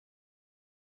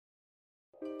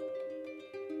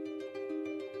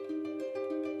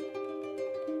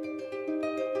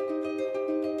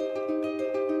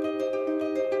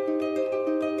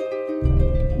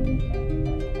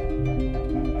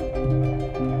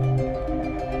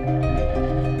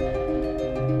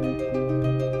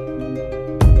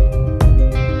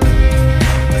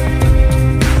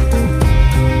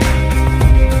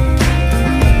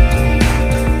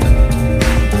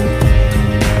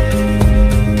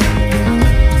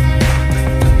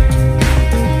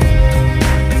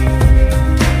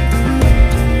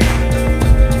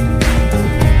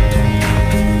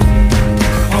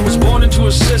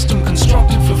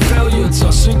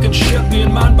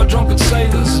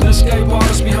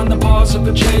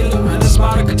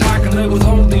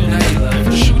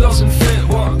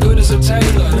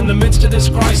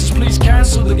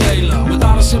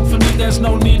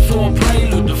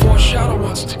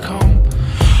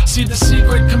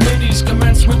committees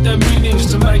commence with their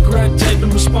meetings to make red tape in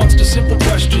response to simple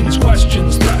questions.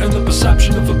 Questions threaten the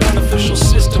perception of a beneficial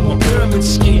system or pyramid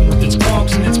scheme with its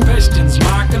cogs and its pistons.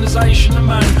 Mechanization of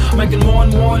man, making more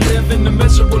and more live in a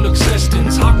miserable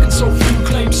existence. How can so few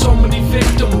claim so many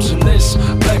victims? And this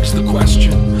begs the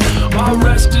question. My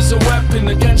arrest is a weapon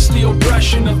against the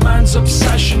oppression of man's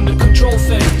obsession to control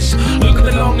things. Look at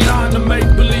the long line of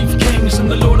make-believe kings, and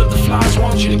the Lord of the Flies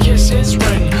wants you to kiss his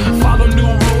ring. Follow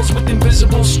new rules with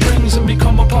invisible strings and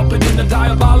become a puppet in a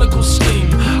diabolical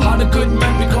scheme. How do good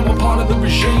men become a part of the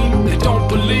regime? They don't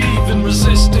believe in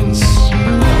resistance.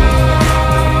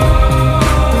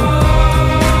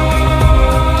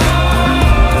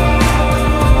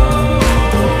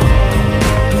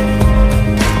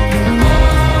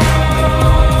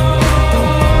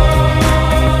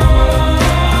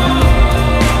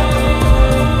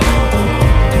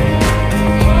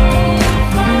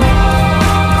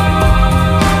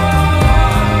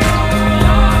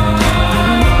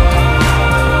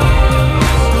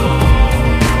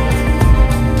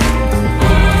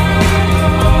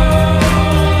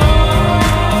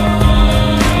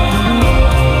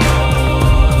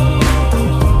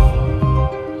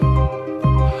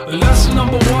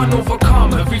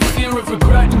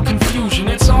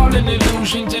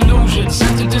 Delusion,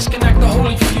 sent to disconnect the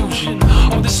holy fusion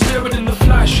of the spirit in the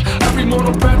flesh. Every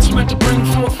mortal breath's meant to bring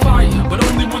forth fire, but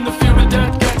only when the fear of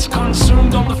death gets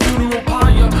consumed on the funeral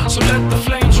pyre. So let the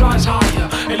flames rise higher,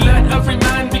 and let every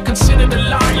man be considered a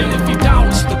liar if he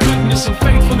doubts the goodness and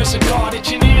faithfulness of God.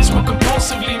 Itching ears will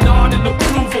compulsively nod in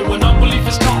approval when unbelief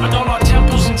is taught in all our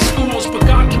temples and schools. But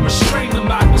God can restrain the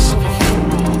madness of a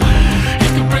fool. He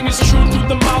can bring his truth through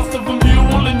the mouth of a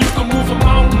mule, and you can move a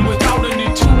mountain without any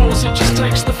tools. It just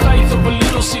takes the faith of a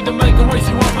little seed to make a way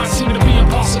through what might seem to be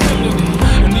impossibility.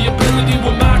 And the ability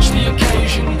will match the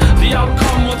occasion. The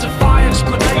outcome will defy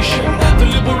explanation. The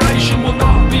liberation will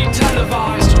not be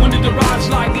televised when it arrives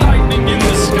like lightning in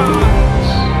the skies.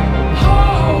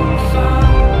 Hold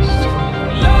fast,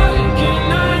 like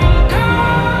an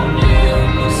anchor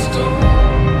in the storm.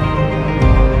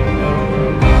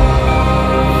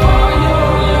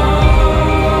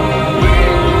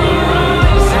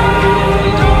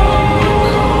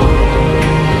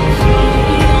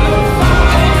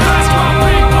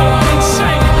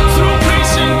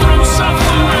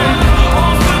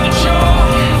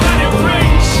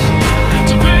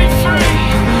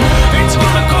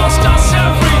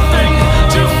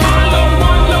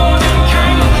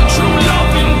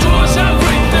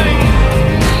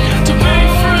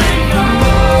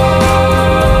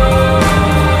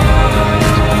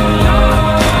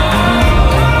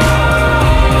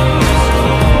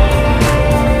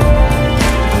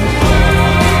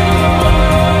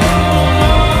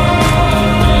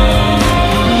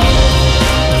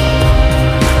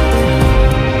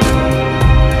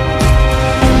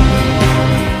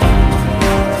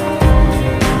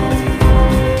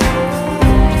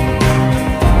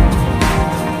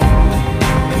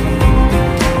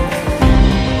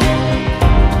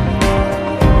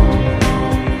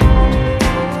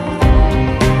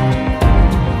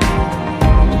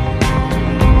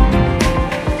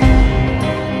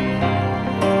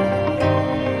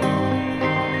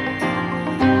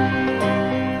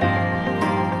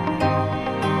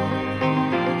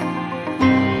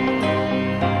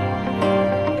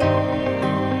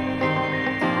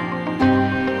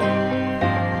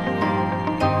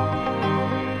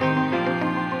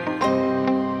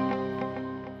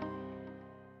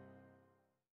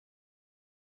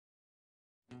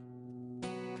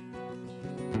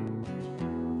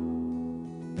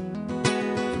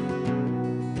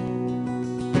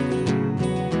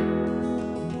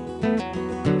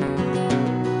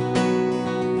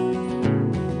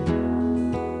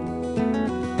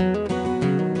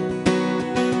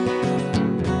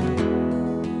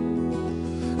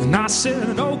 And I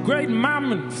said, oh great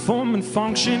mammon, form and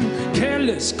function,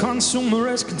 careless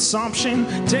consumerist consumption,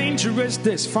 dangerous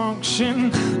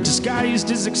dysfunction,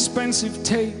 disguised as expensive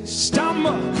taste. I'm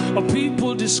a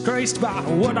people disgraced by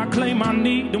what I claim I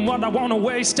need and what I want to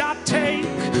waste. I take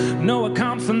no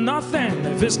account for nothing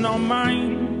if it's not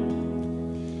mine,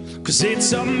 'cause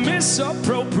it's a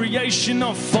misappropriation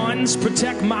of funds.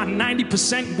 Protect my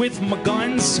 90% with my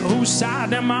guns. Whose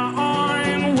side am I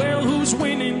on? Well, who's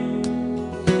winning?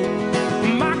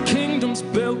 My kingdom's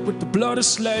built with the blood of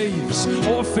slaves,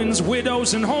 orphans,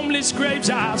 widows, and homeless graves.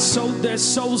 I sold their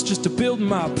souls just to build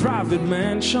my private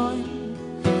mansion.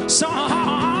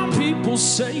 Some people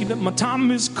say that my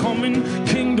time is coming.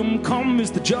 Kingdom come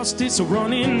is the justice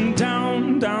running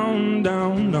down, down,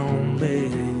 down on me.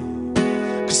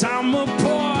 'Cause I'm a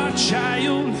poor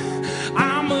child,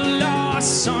 I'm I'm a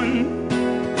lost son.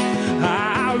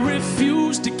 I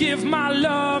refuse to give my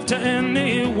love to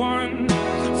anyone.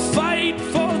 Fight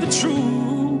for the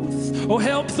truth or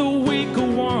help the weaker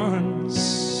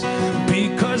ones,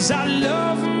 because I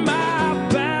love my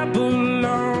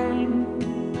Babylon.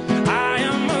 I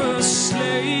am a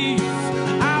slave,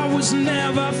 I was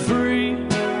never free.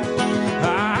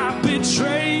 I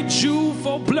betrayed you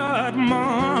for blood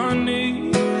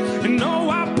money. And no,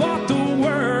 I bought the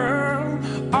world,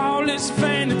 all its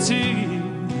vanity.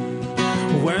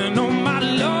 When, oh my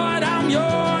Lord, I'm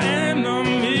your enemy.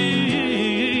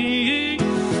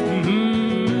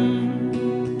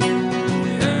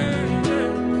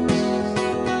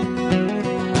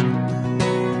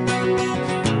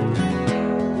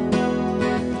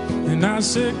 And I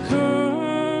said,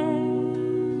 come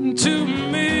to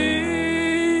me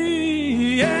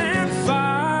and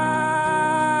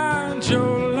find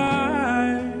your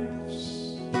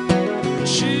lives.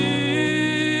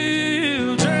 Children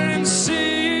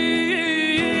sing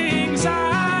Zion's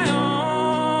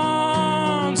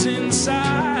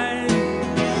inside.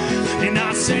 And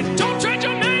I said, don't trade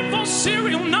your name for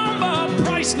serial number.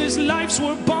 Priceless lives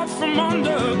were bought from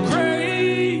under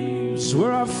graves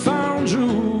where I found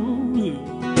you.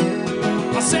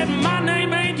 I said, my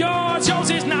name ain't yours, yours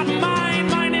is not mine.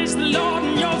 Mine is the Lord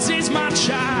and yours is my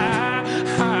child.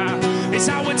 It's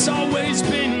how it's always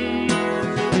been.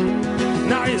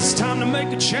 Now it's time to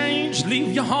make a change.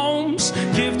 Leave your homes,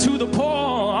 give to the poor,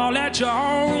 all at your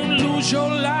own. Lose your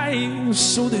life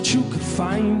so that you could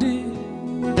find it.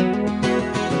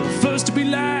 First to be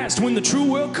last when the true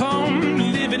will come.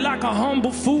 Live it like a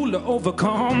humble fool to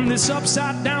overcome this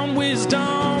upside down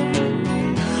wisdom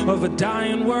of a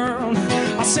dying world.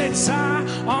 I said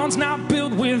Zion's not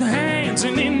built with hands,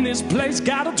 and in this place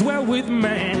gotta dwell with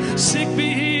man. Sick be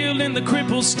healed and the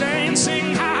crippled stand.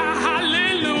 Sing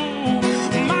hallelujah.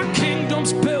 My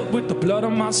kingdom's built with the blood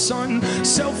of my son.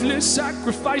 Selfless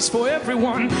sacrifice for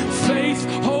everyone. Faith,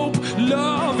 hope,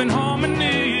 love, and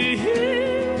harmony.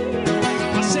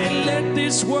 I said let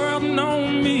this world know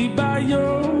me by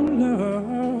your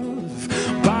love,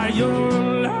 by your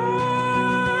love.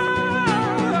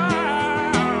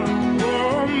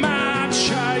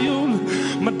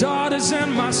 My daughters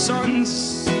and my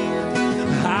sons,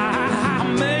 I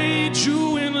made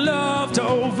you in love to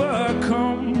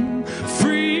overcome.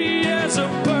 Free as a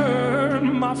bird,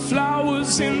 my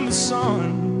flowers in the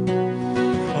sun.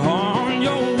 On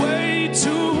your way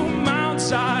to Mount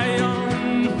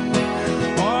Zion,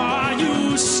 are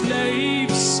you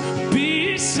slaves?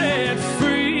 Be set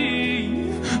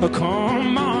free.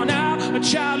 Come on out,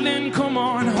 child, and come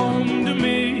on home to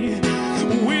me.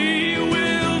 We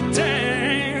will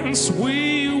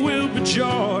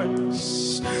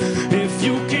rejoice. If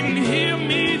you can hear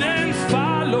me, then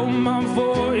follow my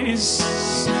voice.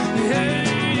 Hey.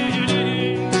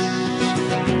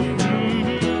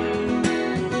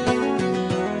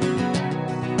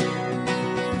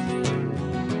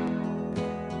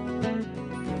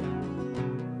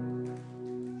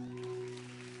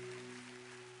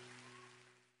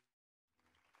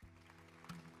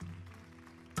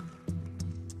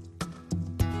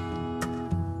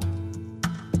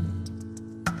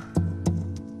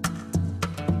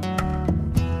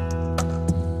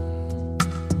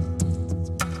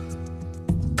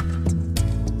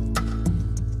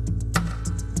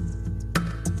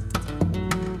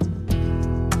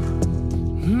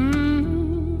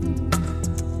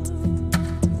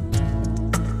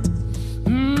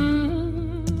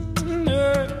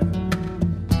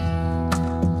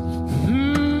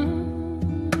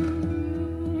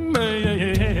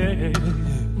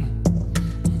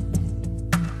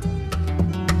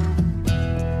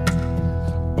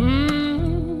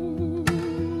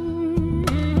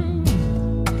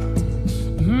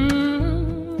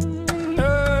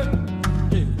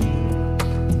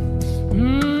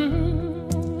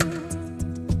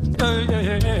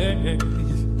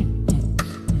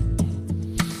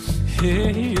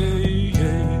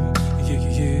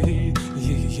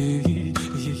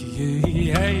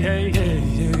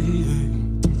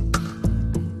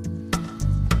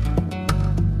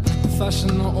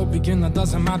 Professional or beginner,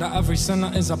 doesn't matter. Every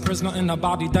sinner is a prisoner in a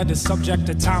body that is subject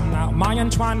to time now. My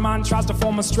entwined mind tries to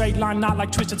form a straight line, not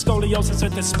like twisted scoliosis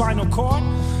at the spinal cord.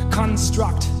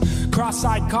 Construct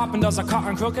cross-eyed carpenters are caught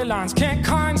on crooked lines. Can't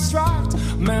construct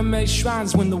man-made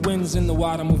shrines when the winds in the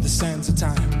water move the sands of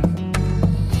time.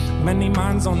 Many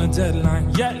minds on a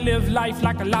deadline, yet live life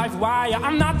like a live wire.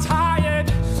 I'm not tired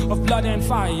of blood and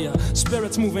fire.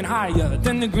 Spirits moving higher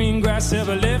than the green grass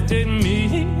ever lifted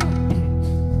me.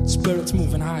 Spirits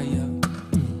moving higher.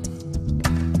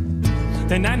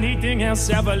 than anything else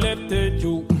ever lifted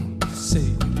you.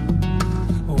 See,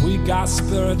 we got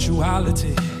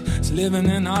spirituality. It's living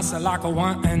in us like a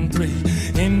 1 and 3.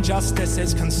 Injustice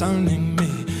is concerning me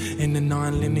in the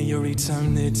non-linear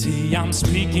eternity. I'm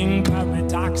speaking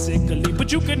paradoxically,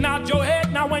 but you can nod your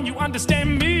head now when you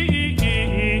understand me.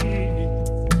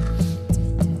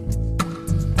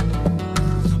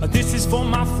 This is for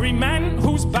my free men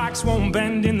whose backs won't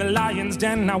bend in the lion's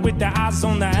den, now with their eyes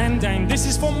on the end aim. This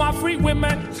is for my free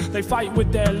women, they fight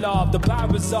with their love, the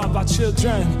barriers of our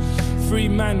children. Free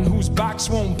men whose backs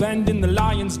won't bend in the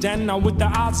lion's den, now with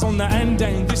their eyes on the end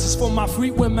aim. This is for my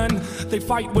free women, they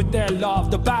fight with their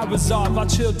love, the barriers of our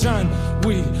children.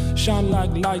 We shine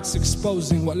like lights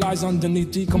exposing what lies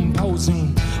underneath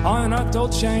decomposing. Unearthed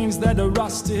old chains that are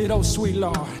rusted, oh sweet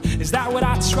Lord, is that what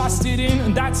I trusted in?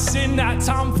 And that sin, that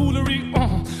tomfoolery,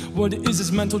 what it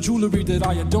is mental jewelry that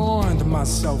I adorned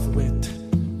myself with.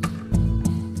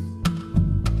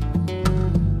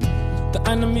 The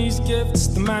enemy's gifts,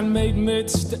 the man-made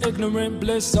myths, the ignorant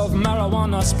bliss of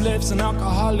marijuana spliffs and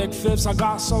alcoholic fifths. I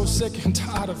got so sick and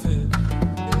tired of it.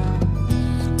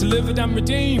 Delivered and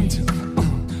redeemed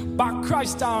by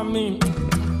Christ, I mean.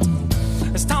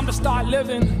 It's time to start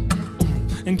living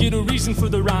and get a reason for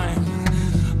the rhyme.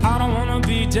 I don't wanna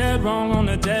be dead wrong on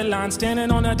the deadline,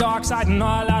 standing on the dark side and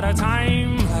all out of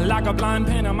time. Like a blind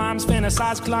pantomime's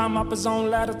fantasize, climb up his own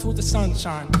ladder to the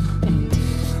sunshine.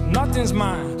 Nothing's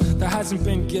mine that hasn't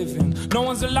been given. No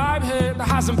one's alive here that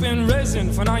hasn't been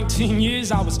risen. For 19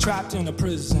 years I was trapped in a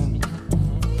prison,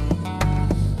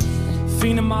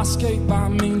 fiending my escape by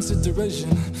means of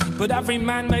derision. But every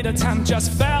man-made attempt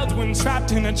just failed when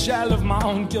trapped in a jail of my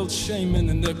own guilt, shame, and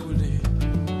iniquity.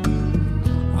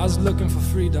 I was looking for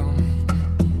freedom.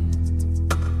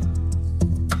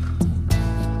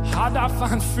 How'd I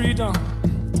find freedom?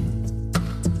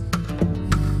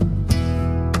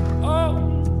 Oh,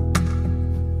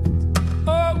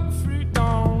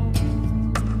 freedom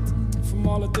from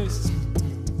all of this.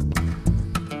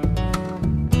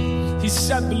 He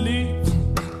said believe.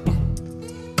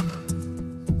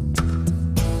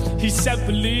 He said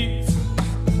believe.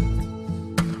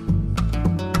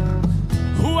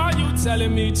 Who are you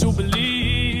telling me to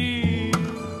believe?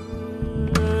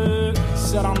 He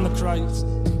said I'm the Christ.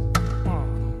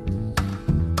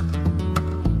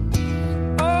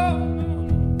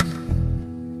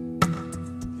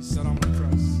 He said I'm the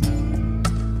Christ.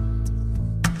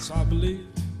 So I believe.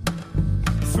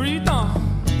 Freedom.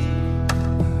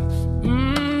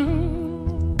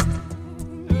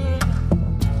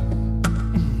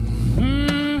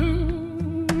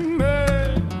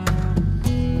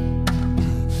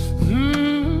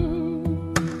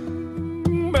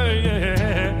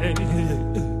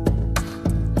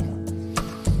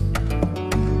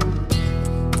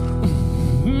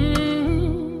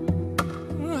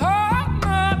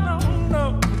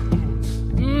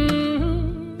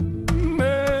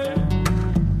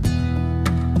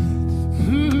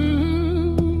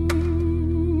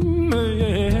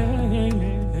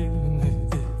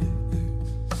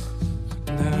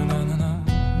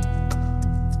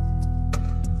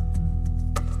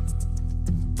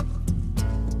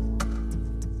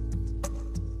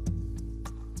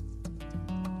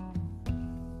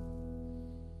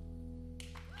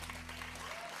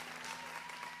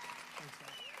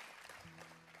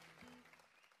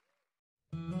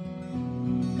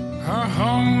 I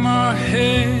hung my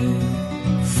head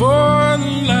for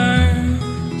the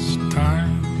last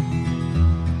time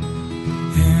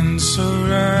in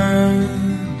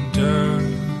surrender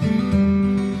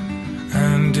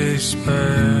and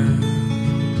despair.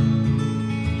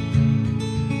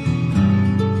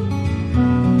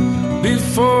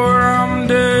 Before I'm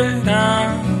dead,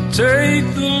 I'll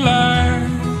take the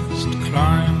last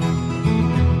climb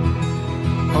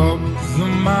up the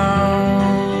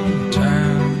mountain,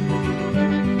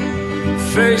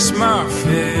 face my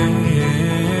fears.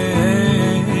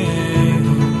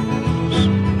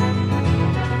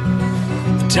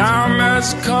 The time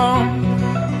has come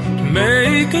to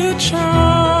make a choice.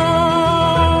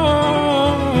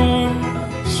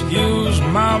 Use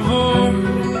my voice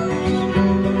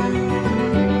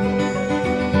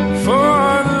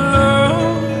for the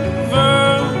love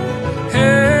of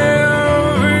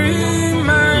every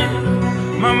man.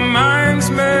 My mind's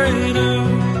made up,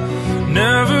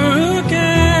 never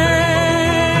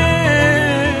again,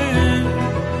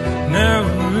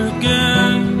 never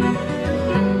again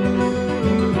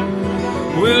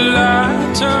will I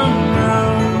turn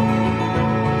round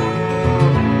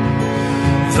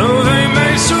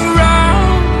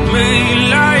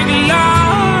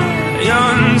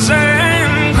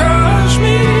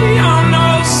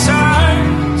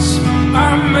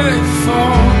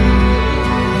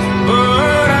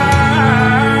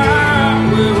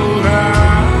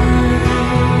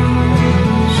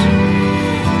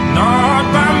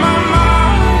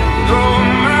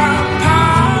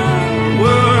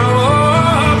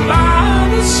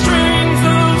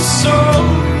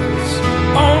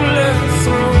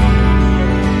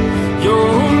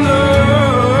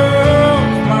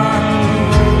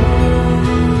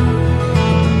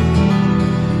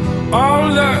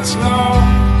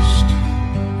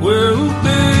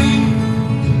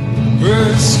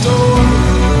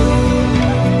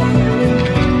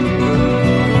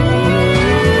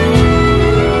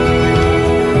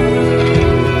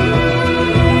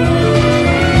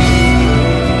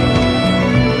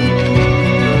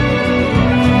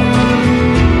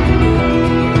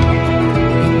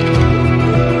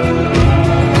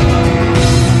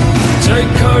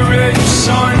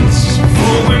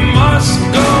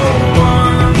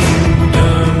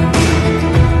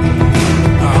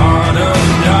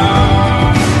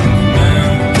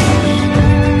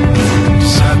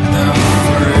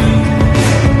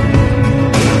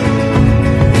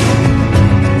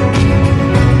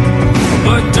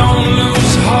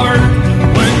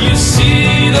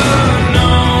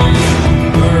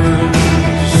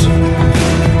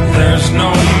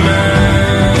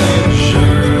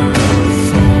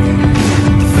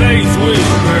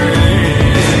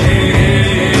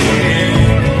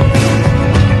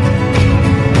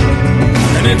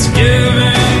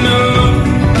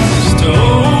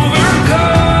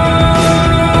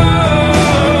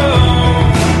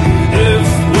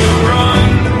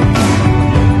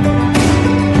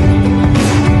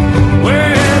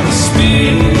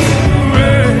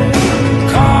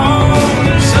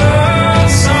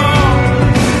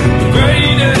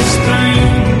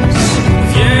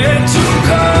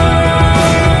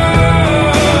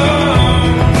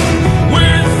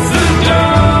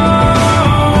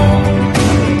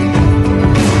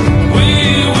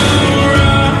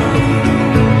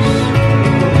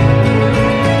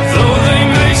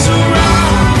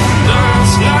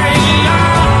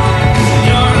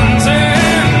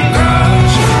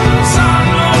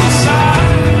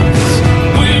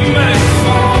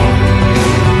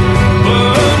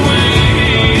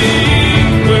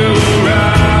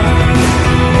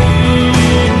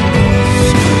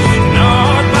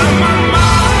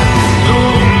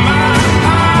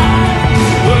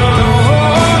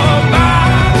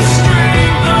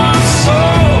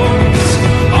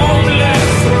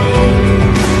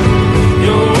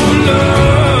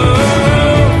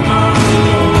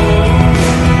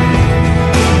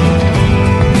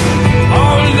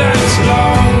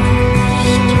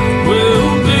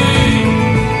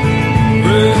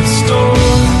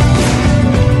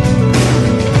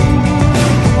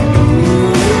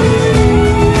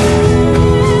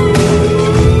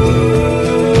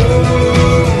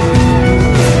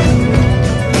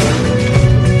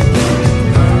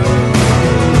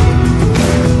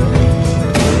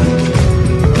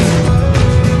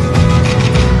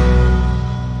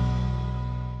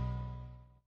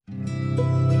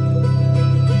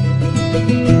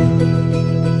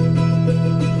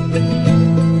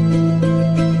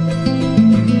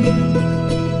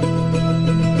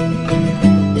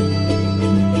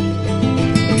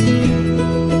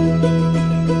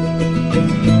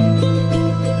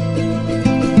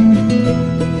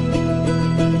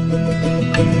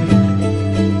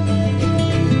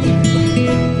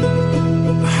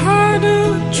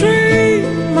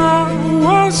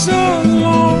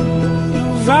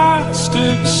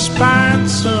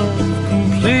expanse of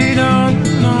complete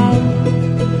unknown.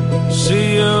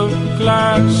 Sea of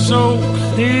glass so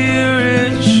clear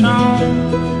it shone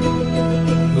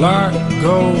like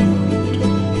gold.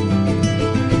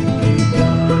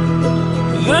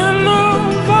 Then the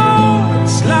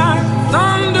voice like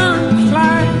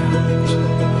thunderclaps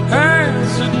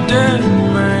as a dead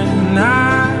man I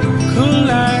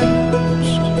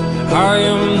collapsed. I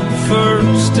am the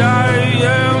first, I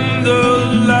am the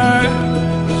last.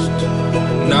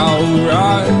 Now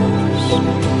rise,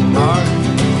 my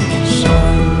son.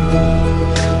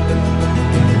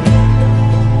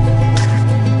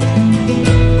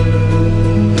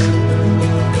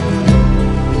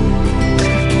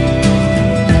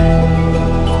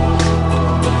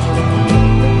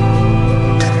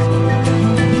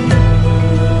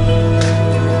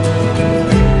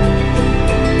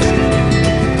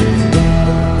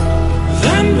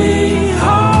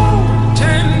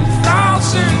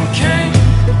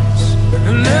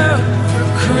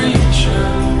 Creature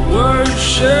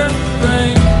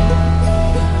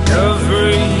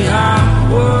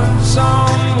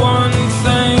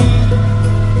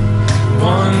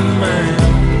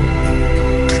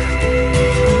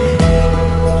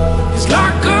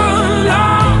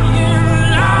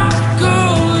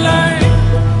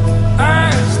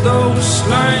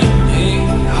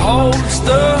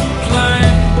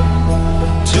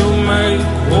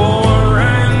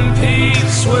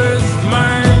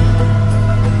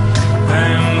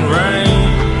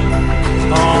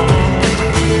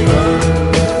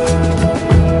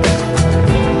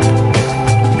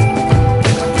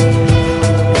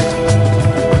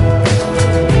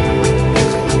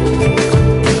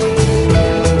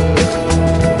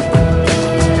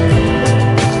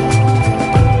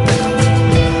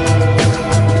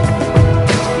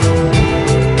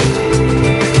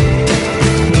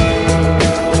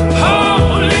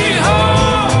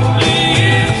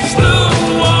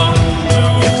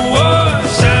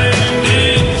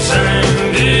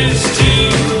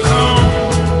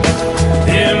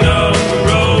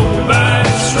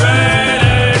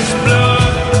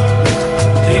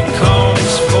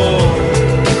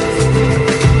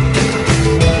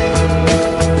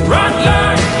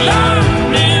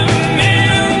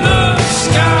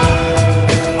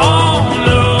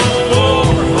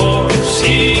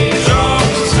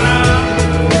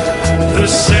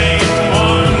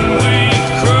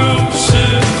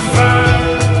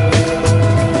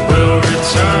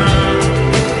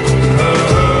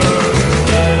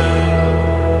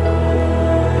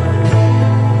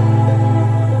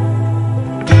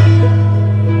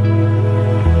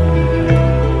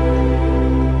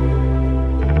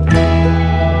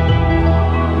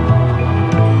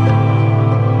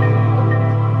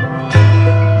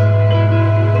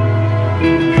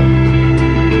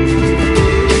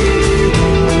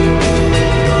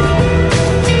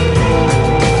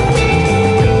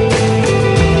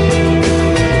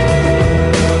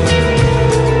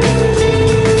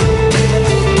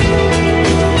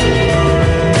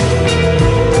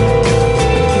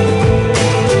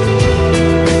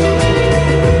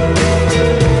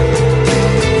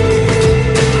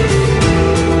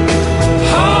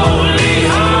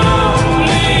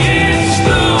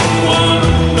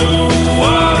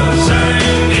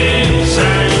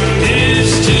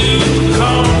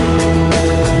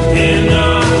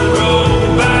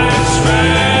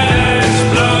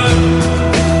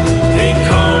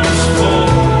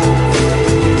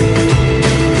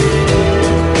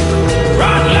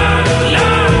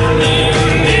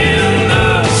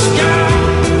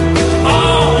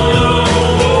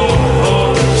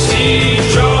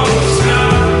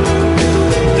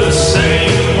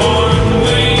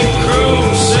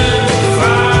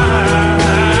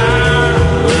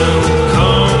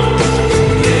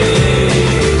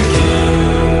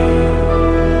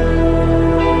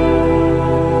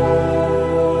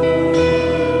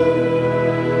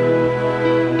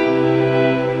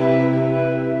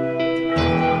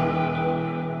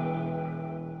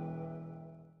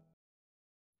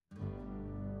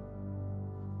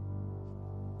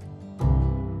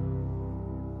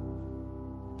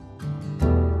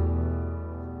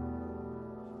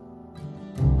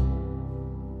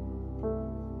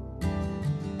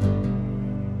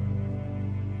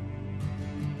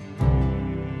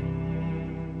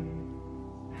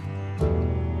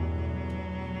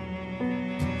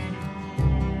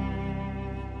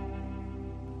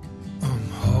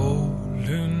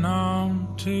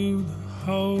to the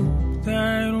hope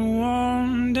that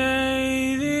one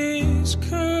day this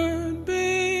could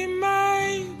be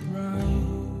made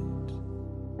right.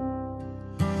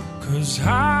 'Cause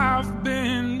I've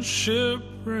been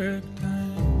shipwrecked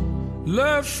and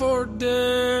left for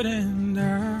dead, and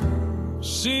I've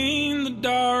seen the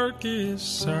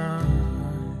darkest sides.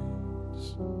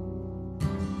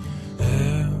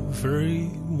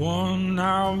 Everyone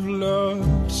I've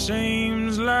loved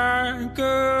seems like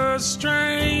a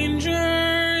stranger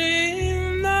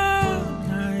in the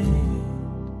night.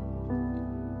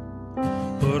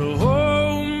 But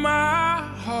oh, my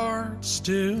heart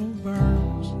still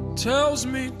burns, tells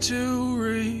me to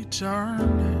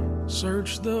return and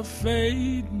search the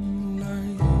fading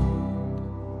light.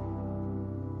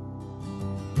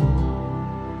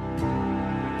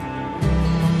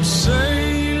 I'm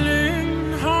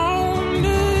sailing home to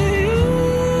you.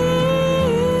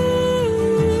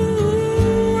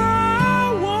 I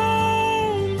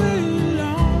won't be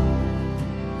long.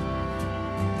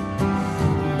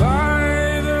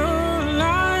 By the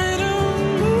light of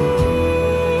moon,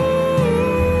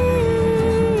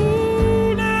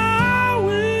 I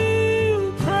will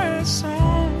press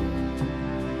on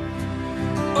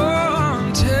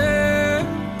until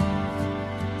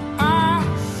I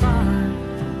find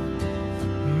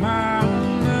my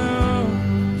love.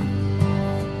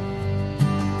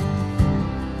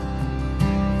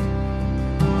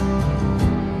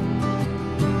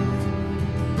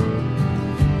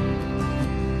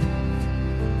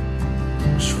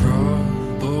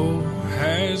 Trouble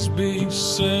has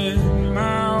beset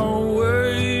my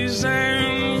ways,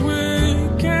 and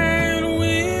wicked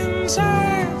winds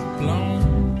have blown.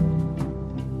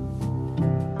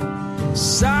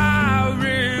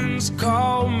 Sirens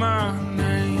call my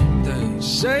name, they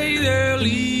say they'll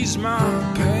ease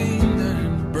my pain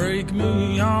and break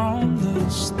me on the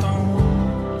stones.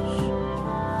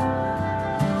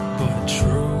 But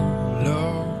true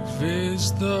love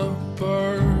is the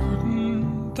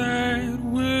burden that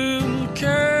will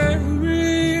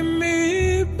carry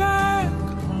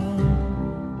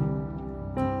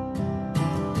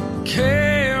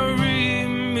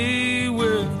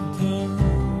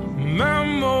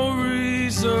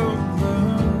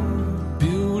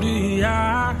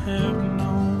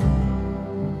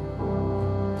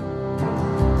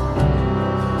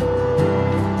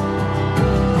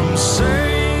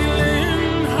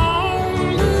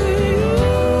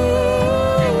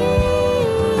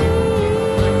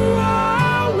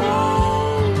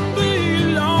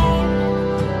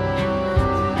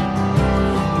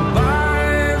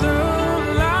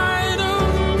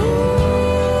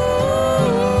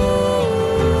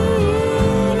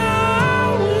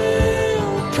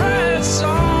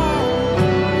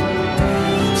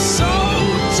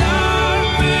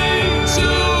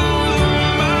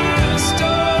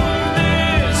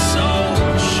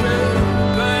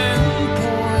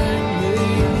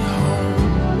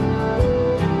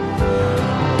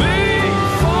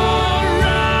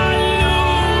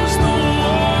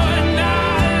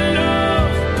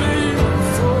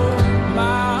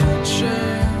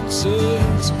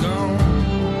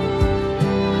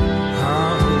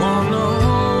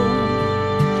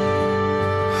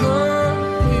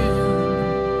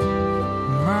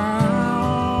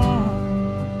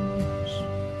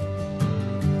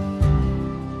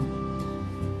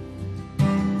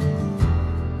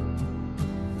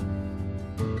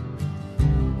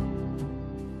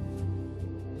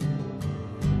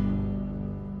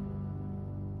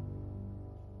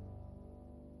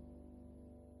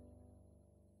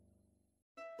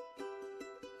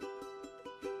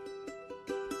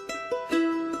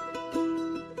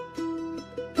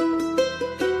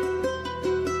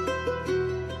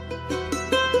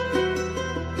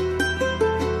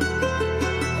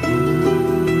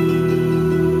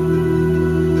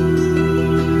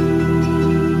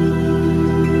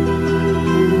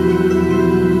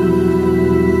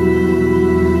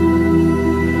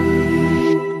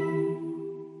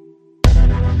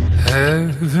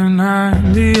Heaven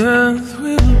and the earth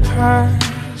will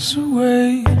pass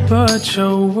away, but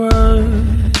your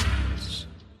words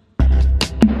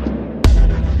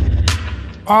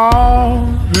all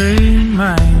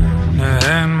remain.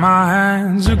 And my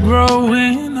hands are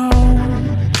growing old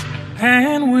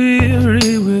and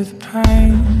weary with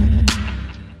pain.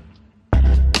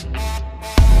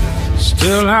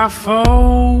 Still I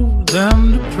fold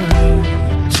them to pray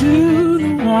to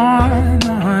the one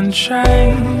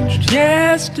unchanged,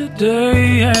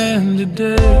 yesterday and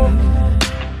today.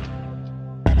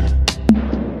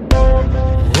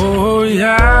 Oh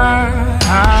yeah,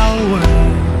 I'll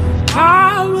wait.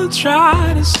 I will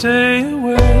try to stay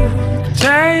awake,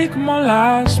 take my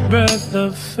last breath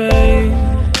of faith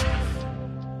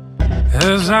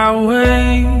as I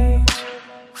wait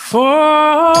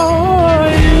for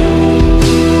you.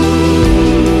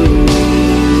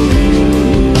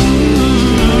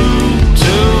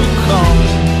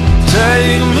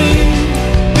 Take me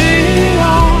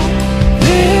beyond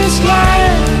this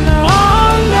land,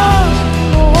 unknown,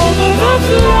 over the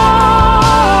flood.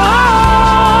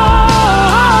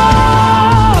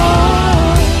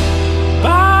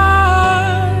 By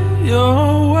your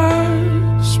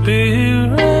word,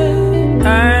 spirit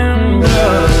and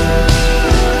blood.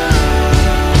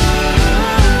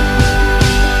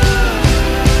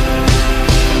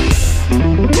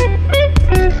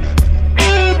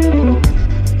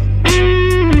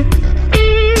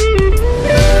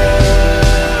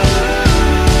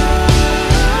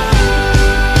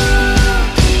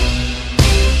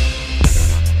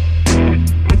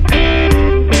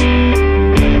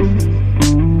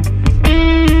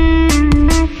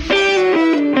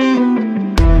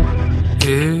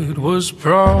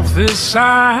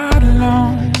 Prophesied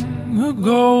long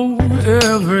ago,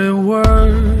 every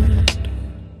word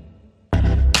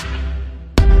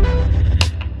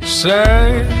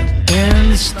set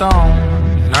in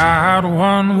stone, not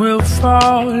one will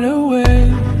fall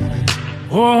away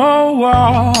or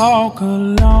walk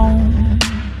alone.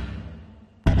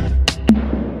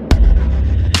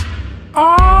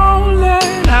 All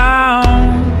that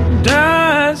I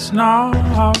does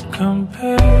not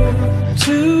compare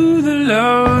to the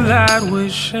love that we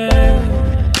shared.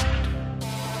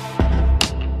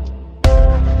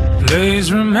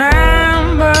 Please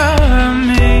remember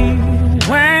me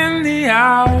when the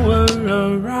hour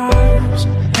arrives,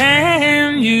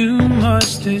 and you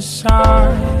must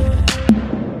decide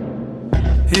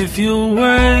if you'll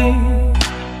wait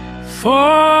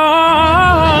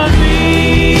for me.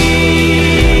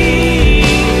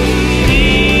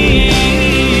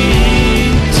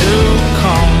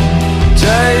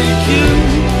 Take you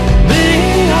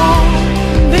beyond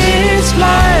this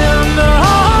land,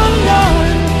 unknown,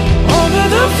 over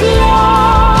the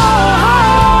flood.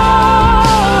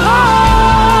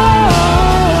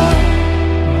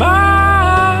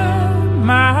 By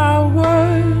my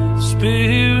word,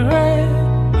 spirit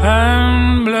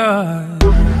and blood.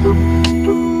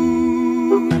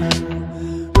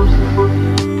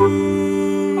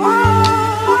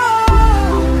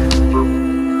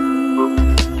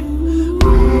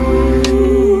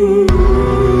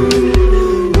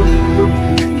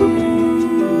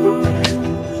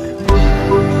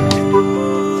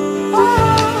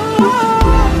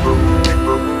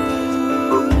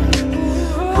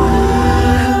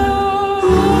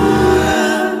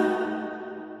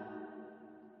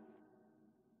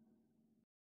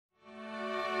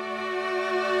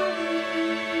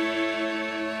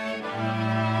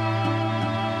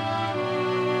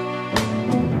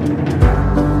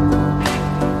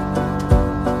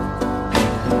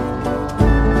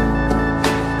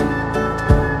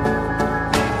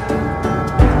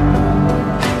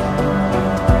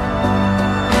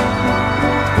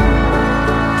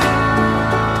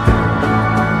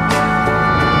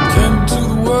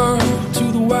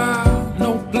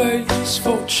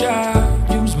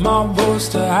 Use my voice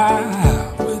to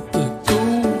hide with the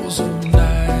ghouls of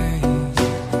night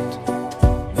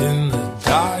in the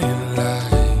dying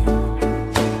light.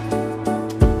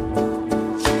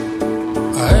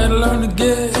 I had to learn to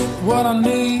get what I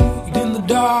need in the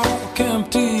dark.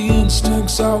 Empty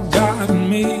instincts all guiding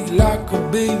me like a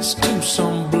beast to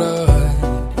some blood,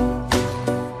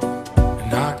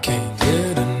 and I can't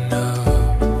get enough.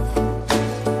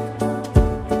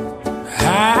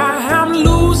 I'm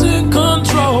losing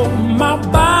control, my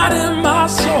body, my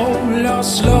soul are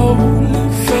slowly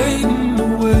fading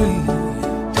away.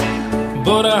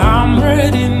 But I'm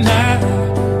ready now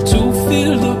to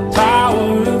feel the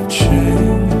power of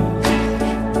change.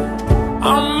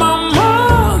 I'm my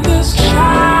mother's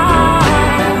child,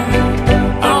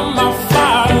 I'm my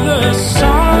father's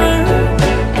son.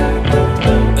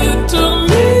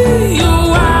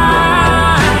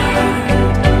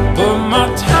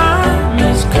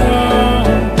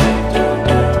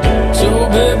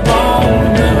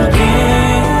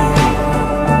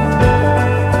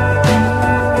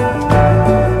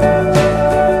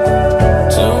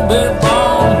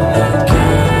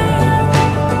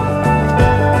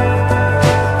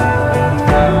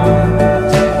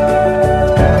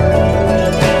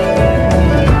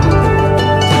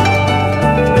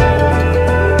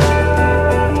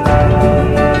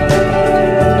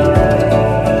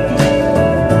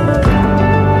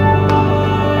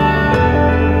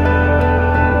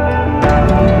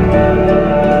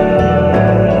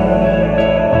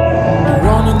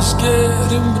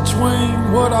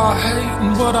 between what I hate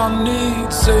and what I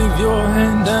need. Savior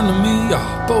and enemy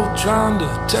are both trying to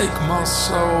take my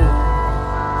soul,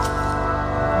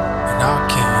 and I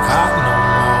can't hide no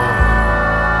more.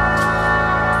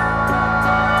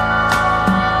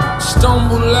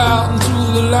 Stumble out into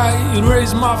the light,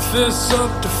 raise my fists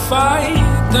up to fight.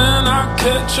 Then I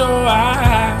catch your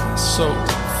eyes, so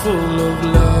full of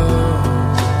love.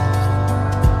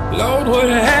 Lord, what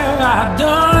have I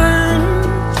done?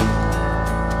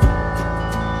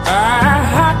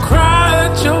 I cry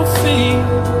at your feet,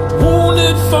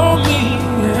 wounded for me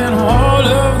and all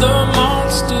of the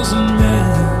monsters and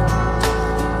men.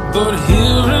 But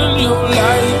here in your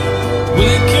light, we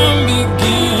can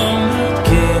begin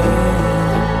again.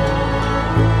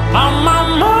 I'm my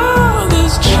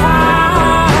mother's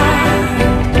child,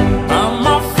 I'm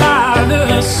my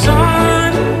father's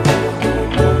son.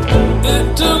 It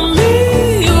took me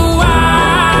a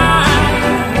while,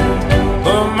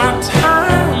 but my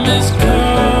time is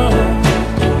come.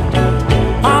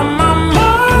 I'm my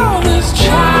mother's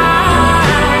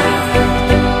child,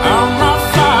 I'm my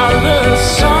father's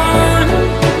son.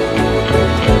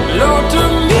 Lord,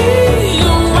 took me a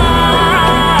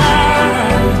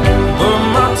while, but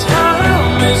my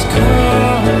time is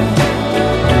come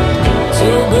to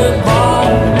be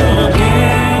born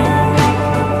again.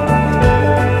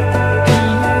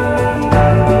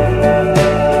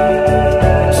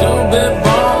 To be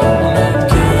born again.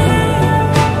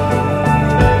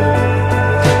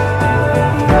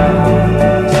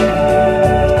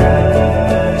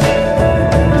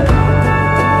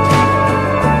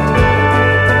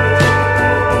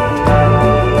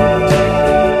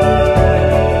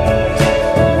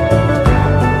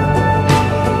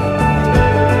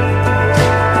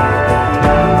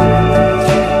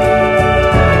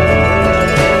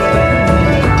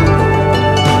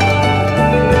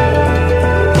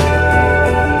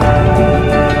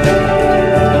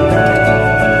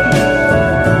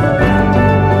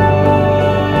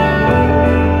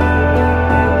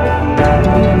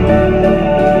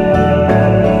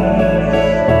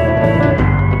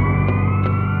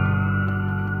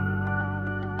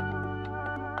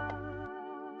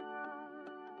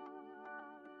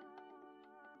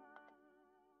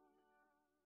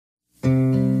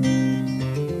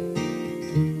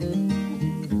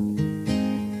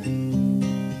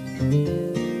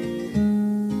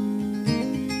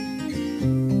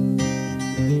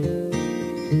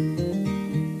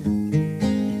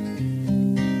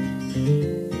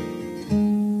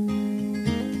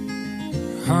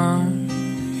 I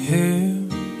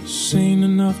have seen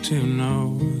enough to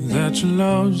know that your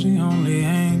love's the only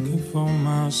anchor for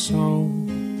my soul.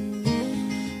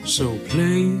 So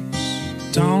please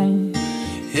don't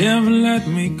ever let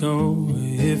me go.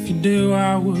 If you do,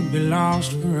 I would be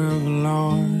lost forever,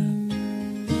 Lord.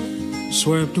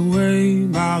 Swept away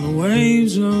by the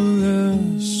waves of the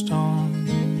storm.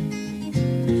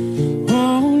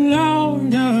 Oh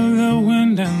Lord of the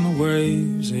wind and the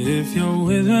waves, if you're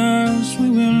with us, we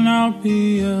will not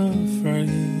be afraid.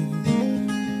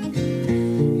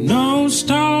 No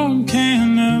storm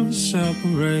can ever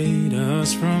separate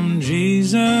us from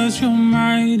Jesus. You're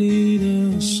mighty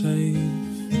to save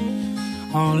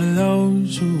all of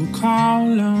those who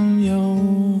call on your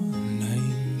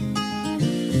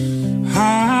name.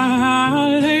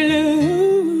 Hallelujah,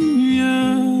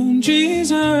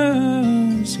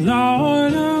 Jesus,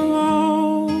 Lord of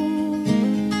all.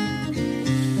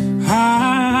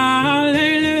 Hallelujah,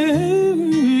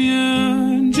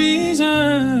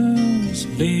 Jesus,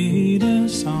 lead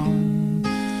us on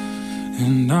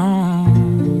and on.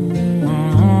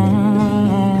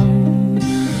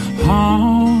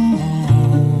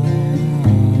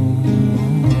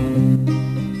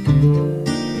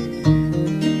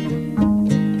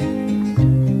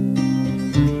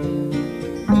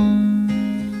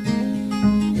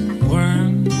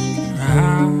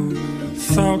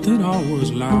 That all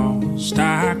was lost,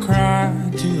 I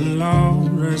cried to the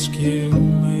Lord, rescue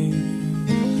me.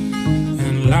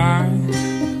 And like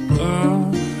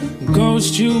a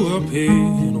ghost you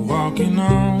appeared, walking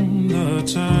on the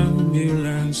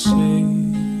turbulent sea.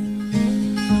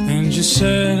 And you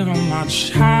said, oh my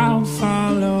child,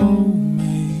 follow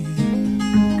me.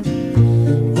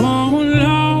 Oh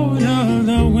Lord of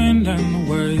the wind and the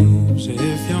waves,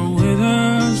 if you're with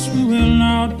us, we will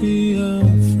not be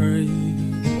afraid.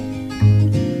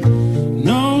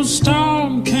 No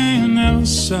storm can ever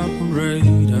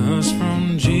separate us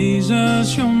from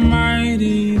Jesus. You're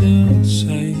mighty to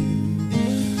save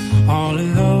all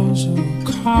of those who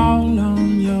call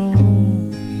on your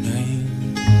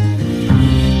name.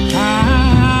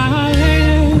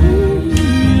 Hallelujah,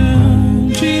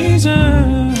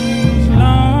 Jesus.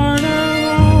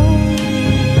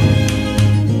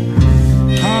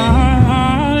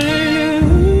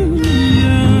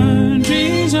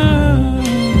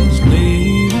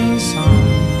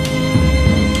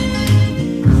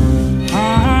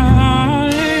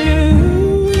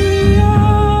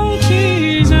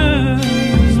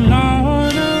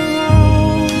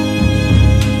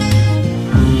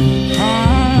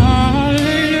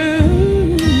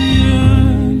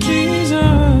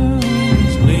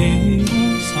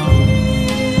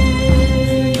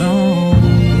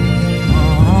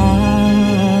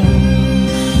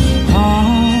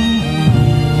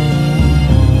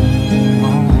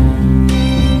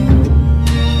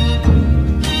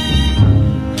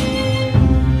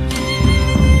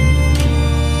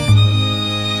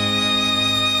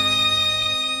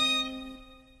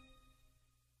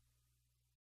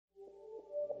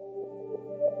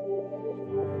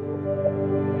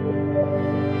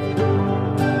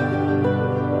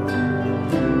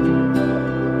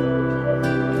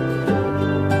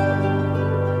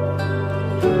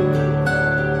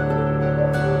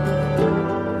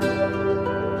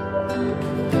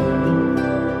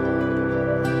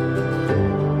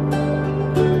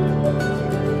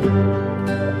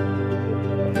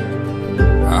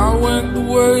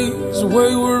 ways,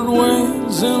 wayward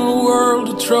winds in a world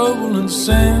of trouble and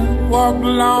sin. Walk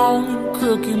along in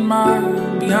crooked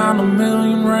mile behind a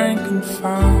million ranking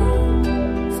fire.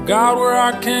 Forgot where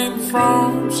I came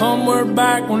from, somewhere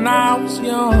back when I was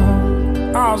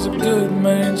young. I was a good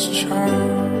man's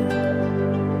child.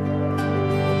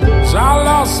 So I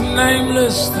lost some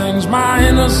nameless things, my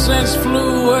innocence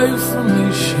flew away from me.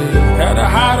 She had to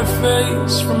hide her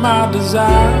face from my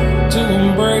desire to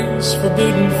embrace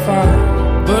forbidden fire.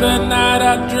 But at night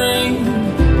I dream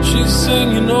she's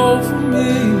singing over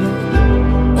me.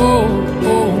 Oh,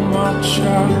 oh, my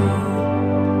child,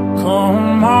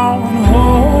 come on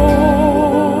home,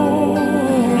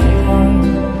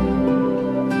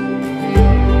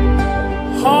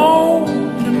 home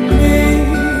to me,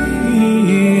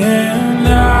 and I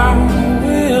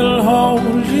will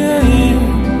hold you in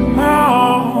my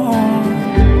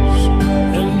arms,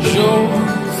 and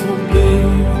joyfully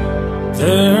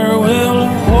there will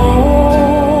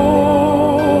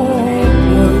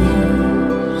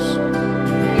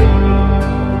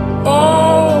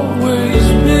always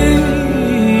be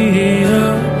a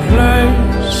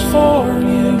place for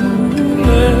you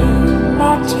at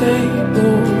my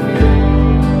table.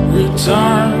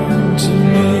 Return to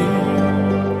me.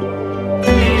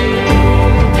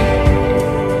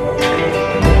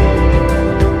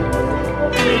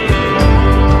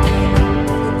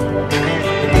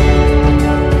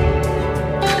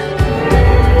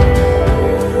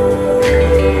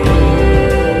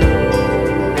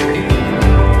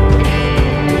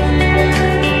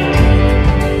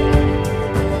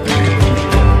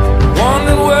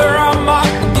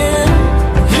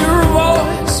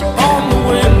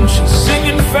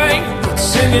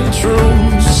 True,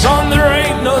 son, there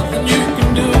ain't nothing you can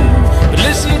do but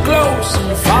listen close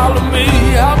and follow me.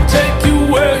 I'll take you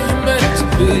where you're meant to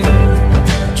be.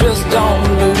 Just don't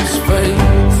lose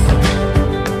faith.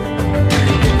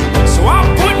 So I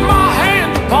put my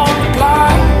hand upon the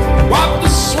plow, wipe the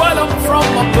sweat up from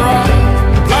my brow,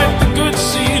 plant the good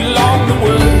seed along the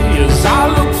way as I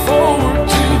look forward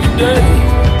to the day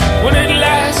when at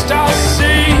last I'll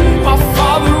see my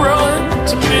father run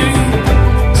to me,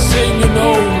 singing,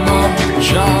 oh my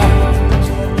child,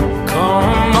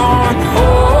 come on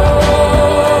home,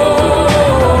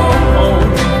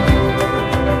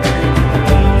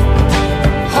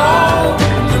 home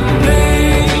to me,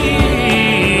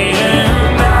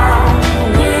 and I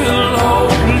will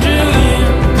hold you in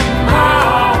my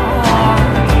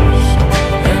arms,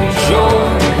 and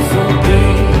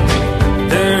joyfully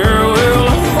there will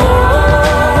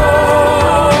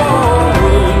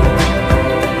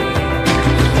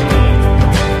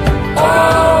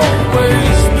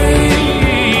always be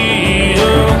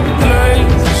a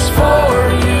place for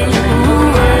you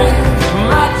at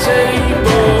my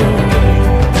table.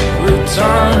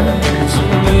 Return to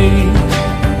me,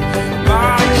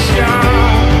 my child.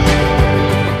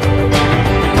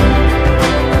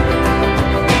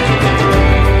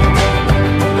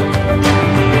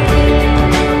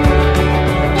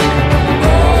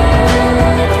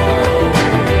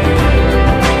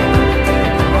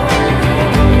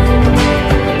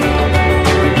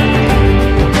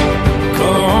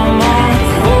 Come on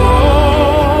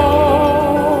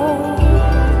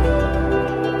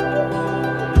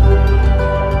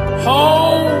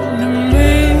home to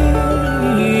me,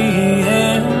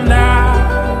 and I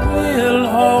will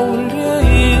hold you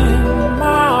in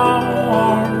my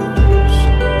arms,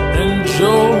 and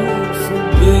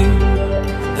joyfully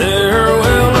there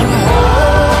will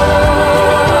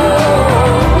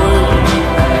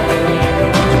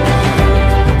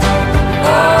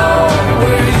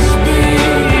always be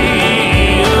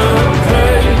a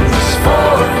place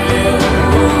for you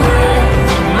at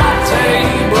my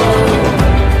table.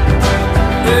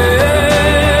 At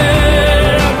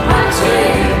my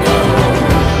table.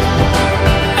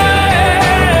 At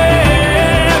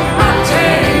my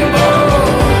table.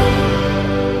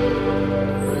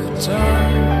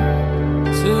 Return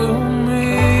to me.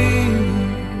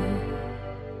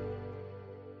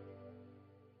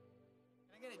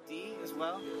 Can I get a D as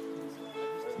well?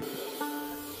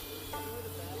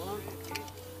 1,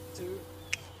 2,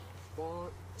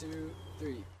 1, 2,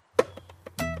 3.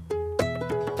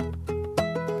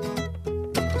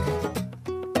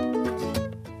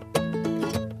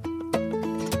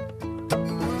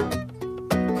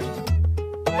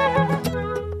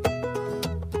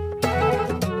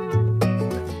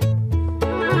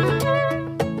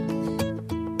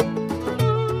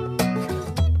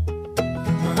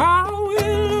 I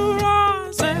will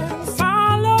rise and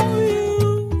follow you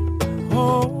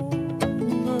home.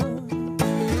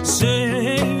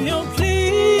 Say your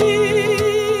plea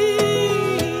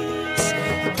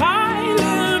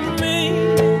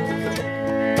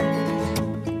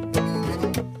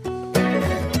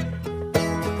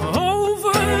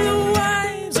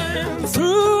passing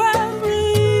through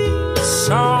every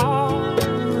sorrow.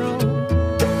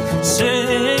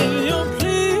 Savior,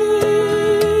 please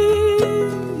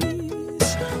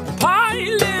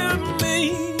pilot me.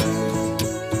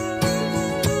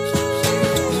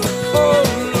 Oh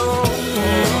Lord,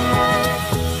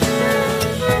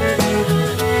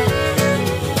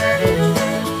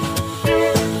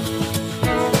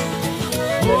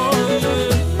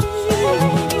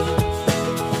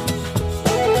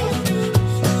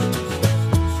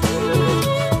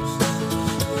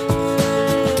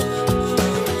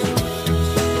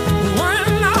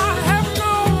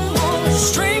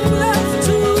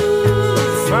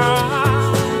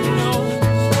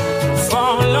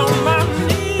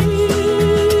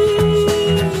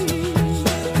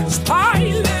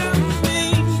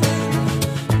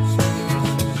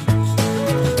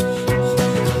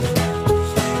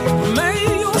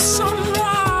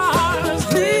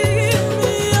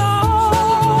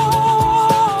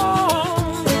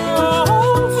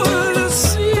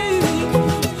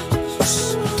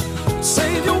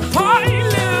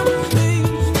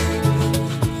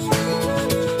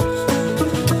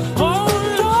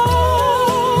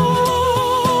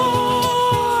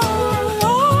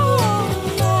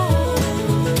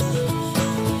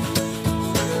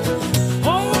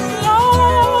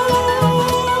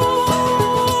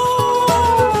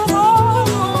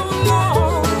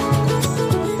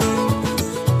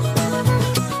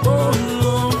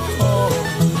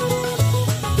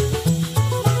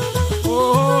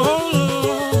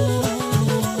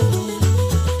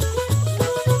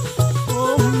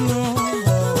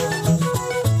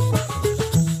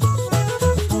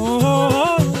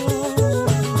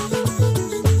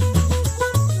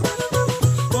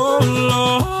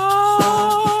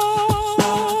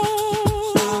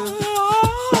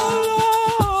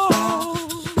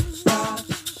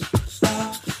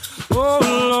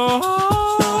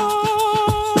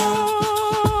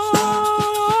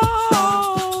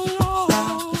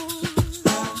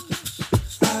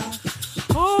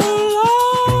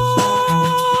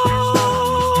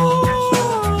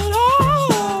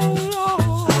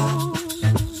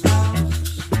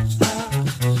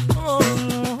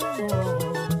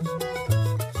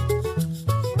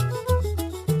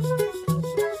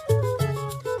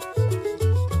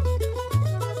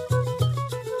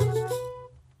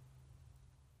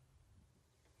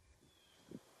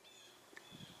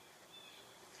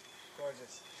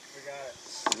 gorgeous. We got it.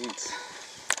 Sweet.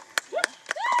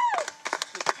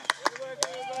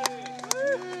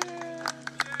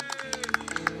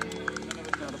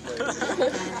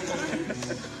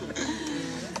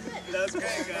 That was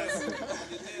great, guys.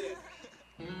 You did it.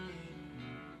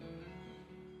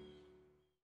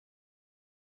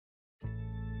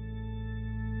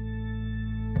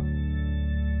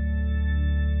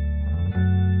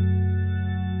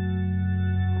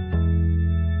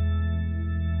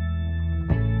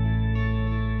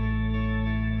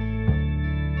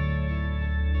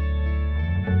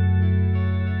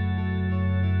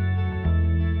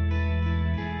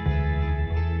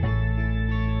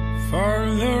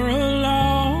 Farther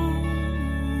along,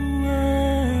 I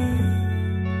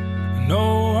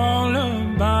know all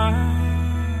about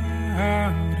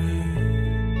it.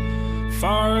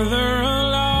 Farther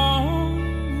along,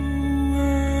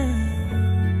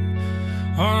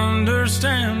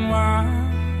 understand why.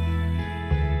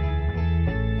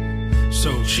 So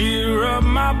cheer up,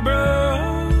 my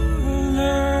brothers,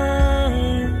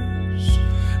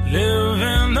 live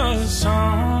in the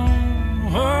sunshine.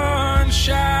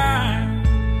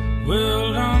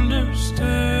 Will understand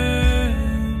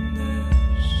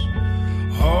this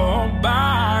all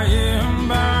by and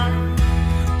by.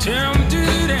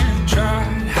 Tempted and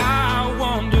tried, I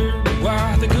wonder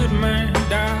why the good man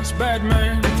dies, bad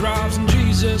man thrives, and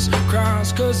Jesus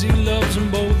cries 'cause he loves them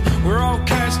both. We're all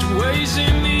castaways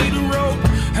in need of rope,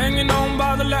 hanging on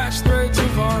by the last threads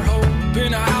of our hope.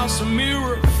 In a house, a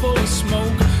mirror full of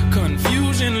smoke,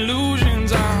 confusion,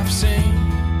 illusions I've seen.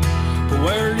 But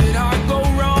where did I go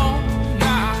wrong?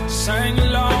 I sang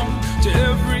along to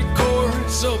every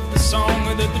chorus of the song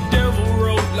that the devil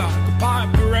wrote like a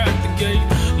piper at the gate,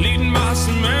 leading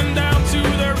mighty men down to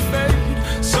their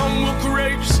fate. Some will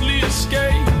courageously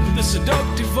escape the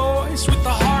seductive voice with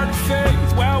the heart of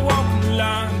faith, while walking the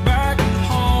line back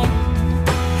home.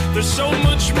 There's so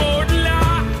much more to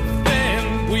life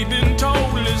than we've been told.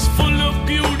 It's full of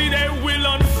beauty that will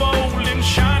unfold and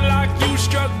shine like you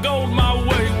struck gold, my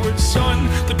wayward son.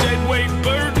 The dead weight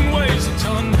burden weighs a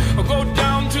ton. I'll go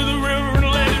down to the river and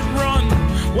let it run,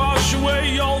 wash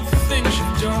away all the things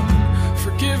you've done.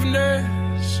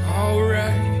 Forgiveness,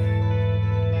 alright.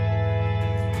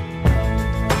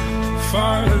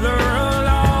 farther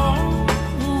along,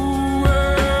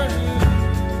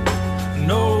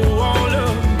 know all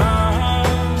about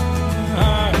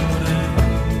it.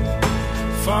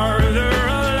 Farther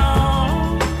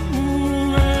along,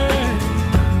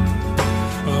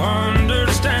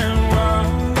 understand why.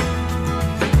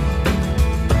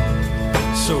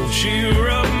 So cheer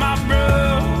up, my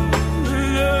brothers,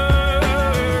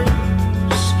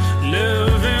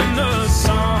 live in the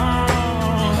sunshine.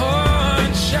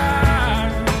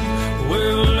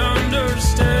 We'll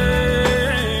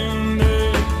understand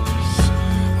this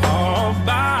all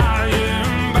by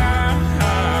and by.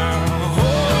 Oh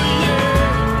yeah.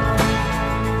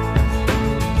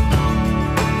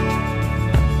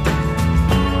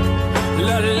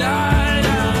 La la la.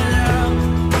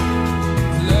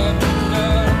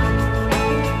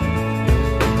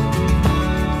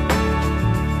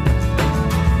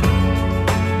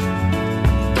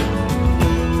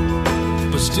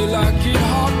 Still I get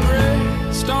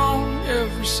heart-pressed on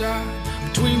every side,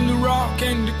 between the rock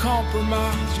and the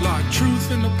compromise, like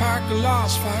truth in a pack of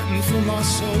lies fighting for my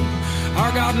soul.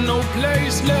 I got no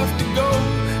place left to go,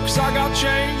 'cause I got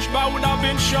changed by what I've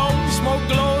been shown. It's more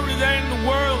glory than the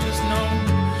world has known.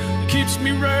 It keeps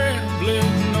me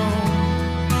rambling on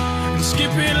and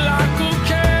skipping like a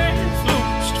calf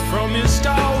loosed from his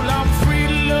stall. I'm free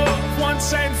to love once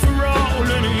and for all,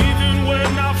 and even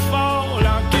when I fall,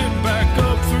 I get back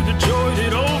up through the joy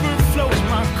that overflows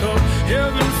my cup.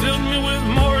 Heaven filled me with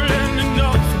more than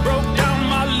enough, broke down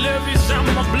my levees and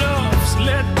my bluffs,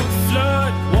 let the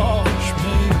flood wash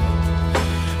me.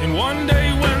 And one day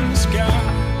when the sky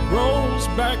rolls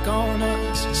back on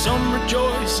us, some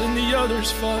rejoice and the others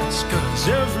fuss, 'cause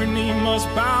every knee must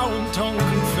bow and tongue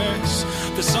confess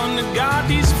the Son of God,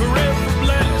 He's forever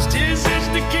blessed. His is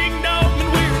the kingdom and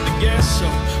we're the guests. So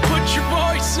put your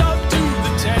voice up to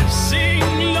the test, sing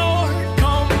Lord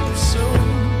come soon.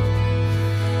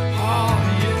 Oh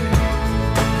yeah.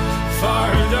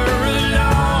 Farther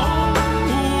along,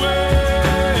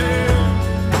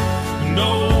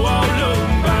 know all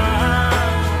about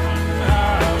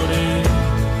it.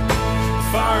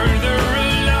 Farther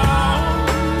along,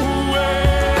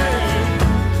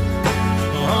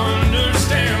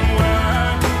 understand why.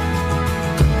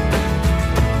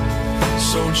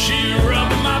 So cheer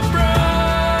up, my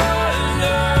brothers,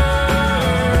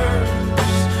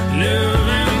 live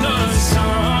in the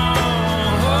sunshine.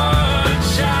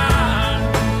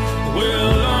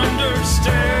 We'll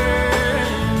understand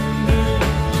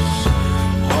this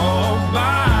all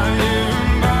by and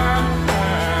by.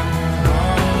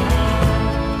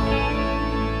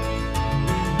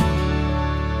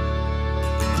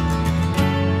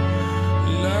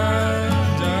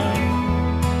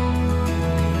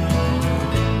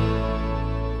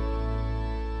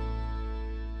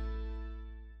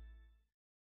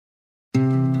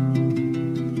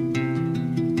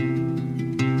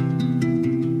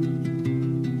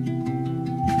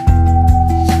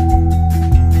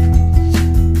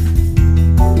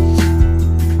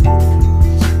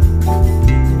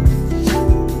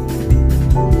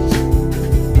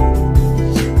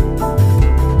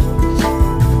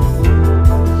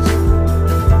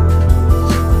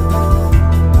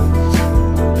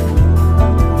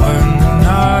 When the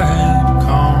night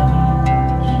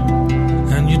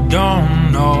comes and you don't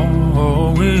know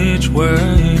which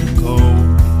way to go,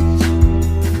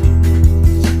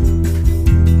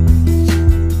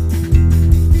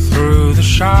 through the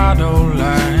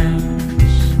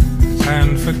shadowlands and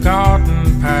forgotten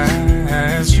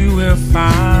paths, you will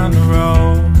find a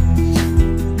road.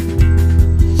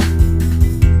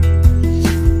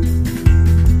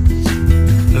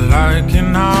 Like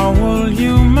an owl,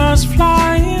 you must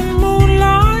fly in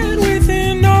moonlight with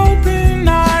an open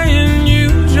eye, and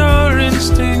use your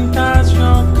instinct as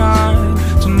your guide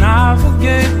to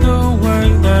navigate the way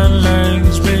that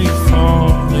lays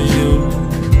before you.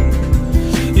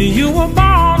 You were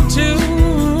born to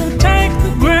take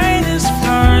the greatest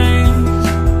flight.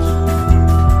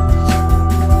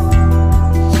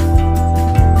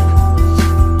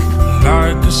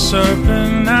 Like a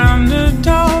serpent and a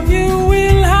dove, you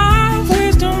will have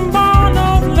wisdom born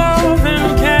of love and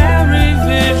care.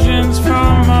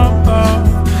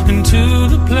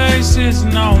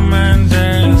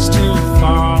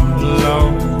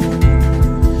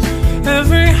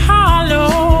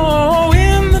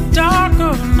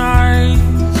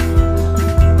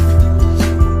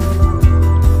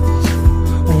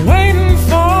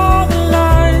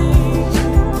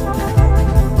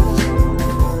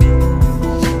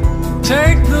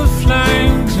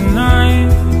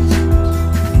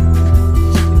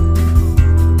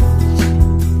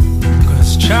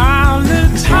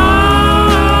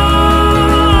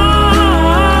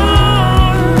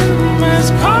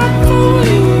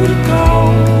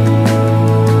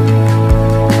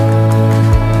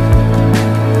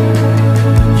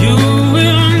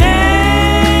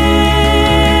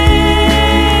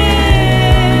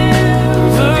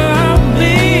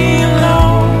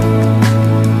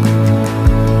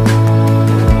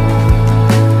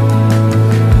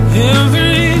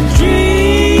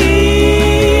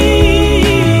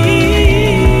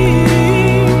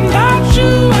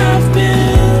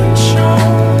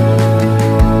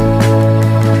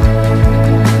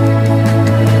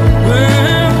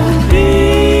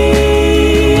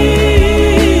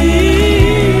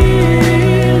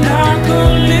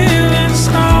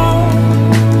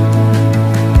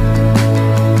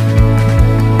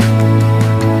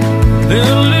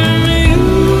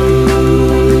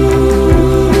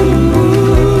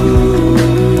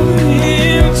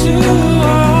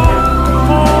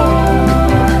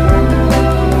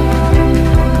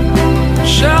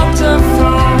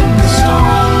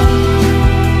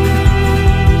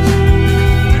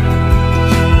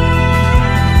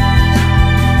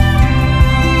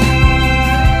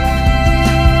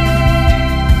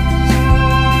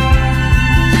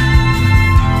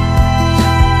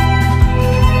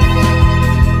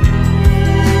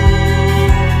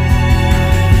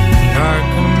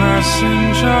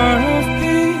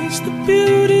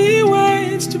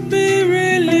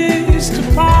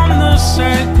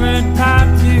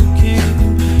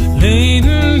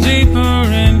 leading deeper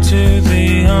into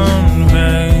the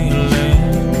unveiling.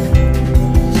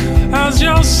 As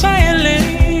you're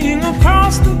sailing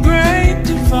across the great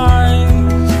divide,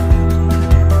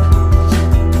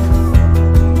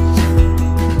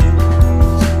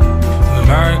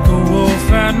 like a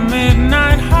wolf at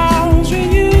midnight howls, you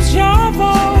use your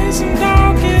voice in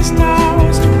darkest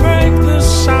hours to break the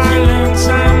silence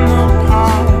and the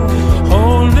power,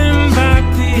 holding back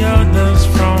the others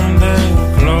from their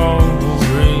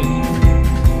glory.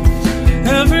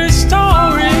 Every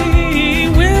story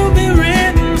will be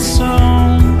written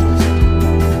soon.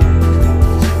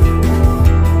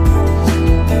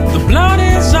 The blood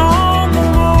is on the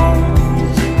wall.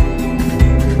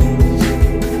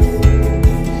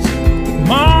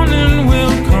 Morning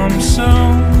will come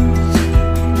soon.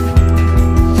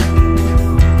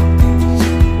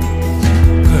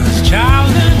 'Cause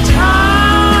child in time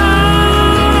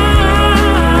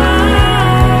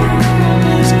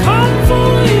has come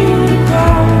for you to go.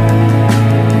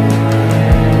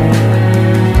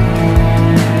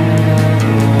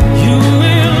 You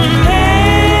will never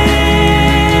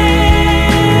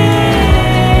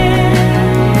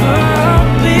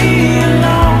be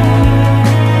alone.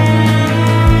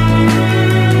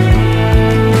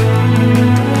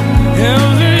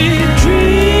 Every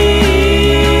dream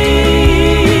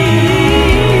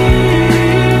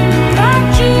that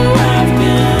you have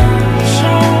been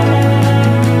shown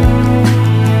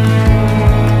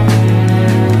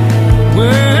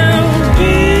will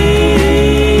be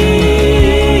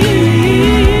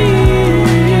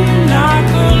like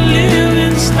a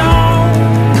living stone,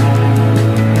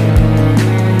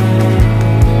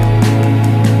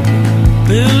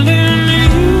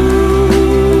 building you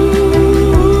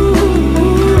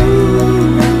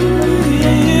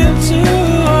into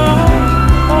a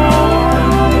home,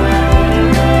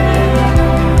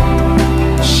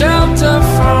 shelter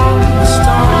from the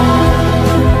storm.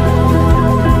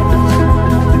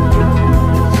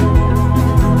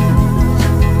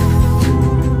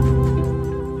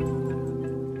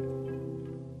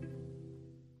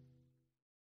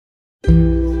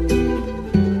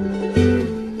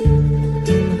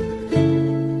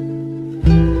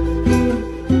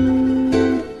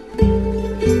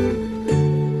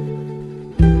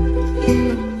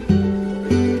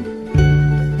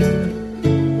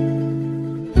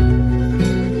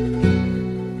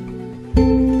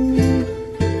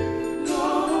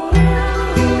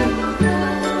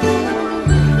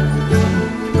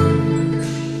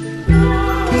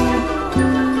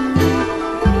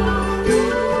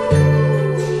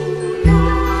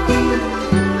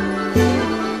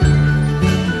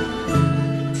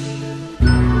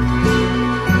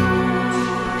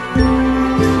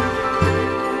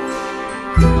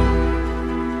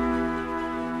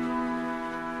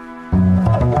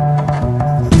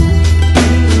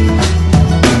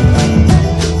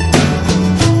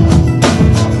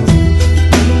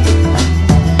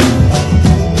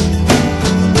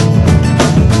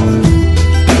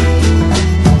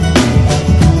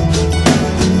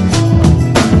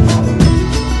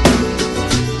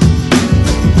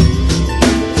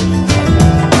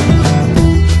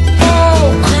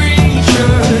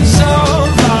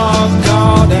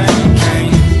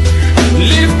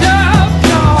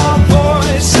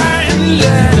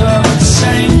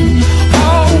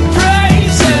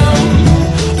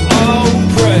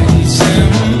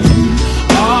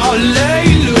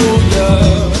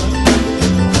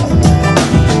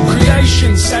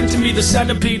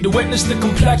 Centipede to witness the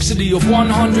complexity of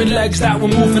 100 legs that were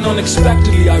moving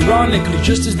unexpectedly, ironically,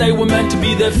 just as they were meant to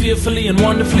be. They're fearfully and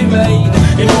wonderfully made.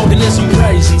 An organism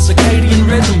prays in circadian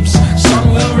rhythms.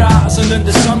 Sun will rise and then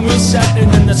the sun will set,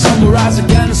 and then the sun will rise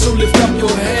again. So lift up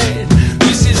your head.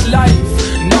 This is life,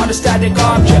 not a static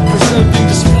object preserved and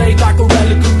displayed like a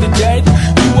relic of the dead.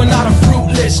 You are not a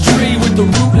fruitless tree with a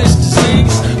rootless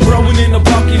disease, growing in a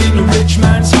bucket in a rich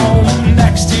man's home,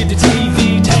 next to the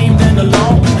TV, tamed and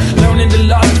alone, learning to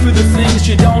lust for the things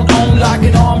you don't own, like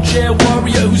an armchair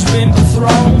warrior who's been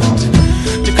dethroned,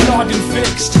 declared and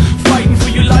fixed, fighting for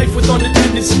your life with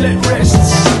unattended split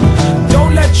wrists.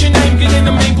 Don't let your name get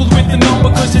intermingled with the number,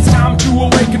 'cause it's time to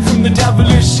awaken from the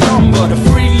devilish slumber, to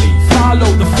freely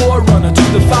follow the forerunner to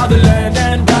the fatherland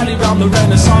and rally round the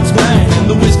Renaissance man and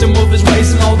the wisdom of his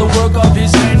ways and all the work of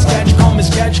his hands. Catch come as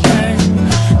catch can,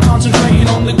 concentrating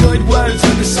on the good words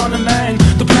of the Son of Man.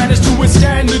 The plan is to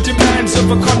withstand the demands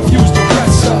of a confused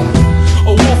oppressor,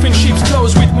 a wolf in sheep's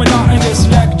clothes with monotonous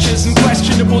lectures and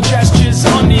questionable gestures,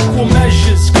 unequal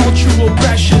measures, cultural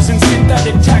pressures and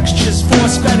synthetic textures,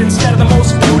 force-fed instead of the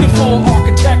most beautiful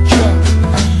architecture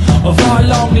of our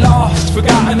long lost,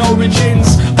 forgotten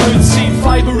origins. Earthseed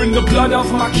fiber We're in the blood of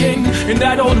my king, in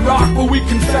that old rock where we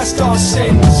confessed our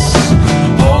sins.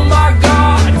 Oh my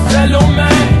God, fellow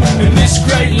man, in this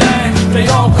great land, they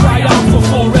all cry out for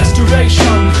full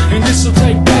restoration. And this will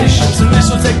take patience, and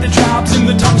this will take the tribes and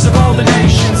the tongues of all the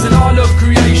nations. And all of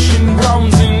creation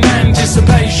groans in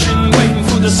anticipation, waiting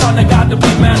for the Son of God to be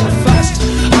manifest.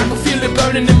 I can feel it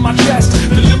burning in my chest,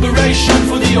 the liberation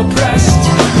for the oppressed.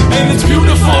 And it's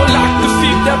beautiful like the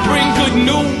feet that bring good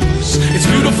news. It's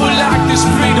beautiful like this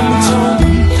freedom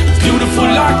tune. It's beautiful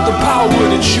like the power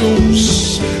to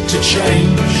choose to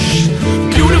change.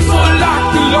 Beautiful like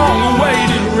the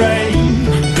long-awaited rain.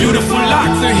 Beautiful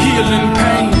like the healing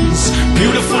pains.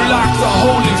 Beautiful like the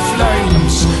holy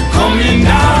flames coming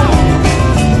down.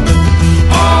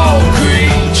 All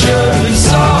creatures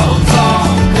of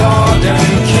our God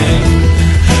and King,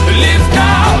 lift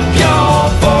up your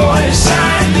voice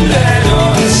and let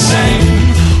us sing.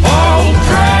 Oh,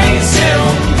 praise Him,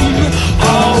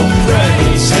 oh,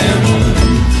 praise Him,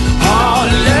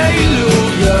 hallelujah.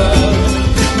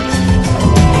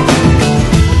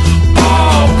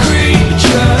 All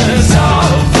creatures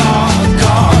of our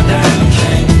God and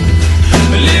King,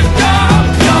 lift up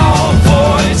your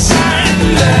voice and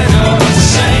let us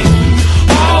sing.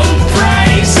 Oh,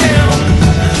 praise Him,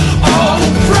 oh,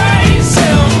 praise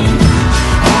Him,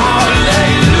 hallelujah.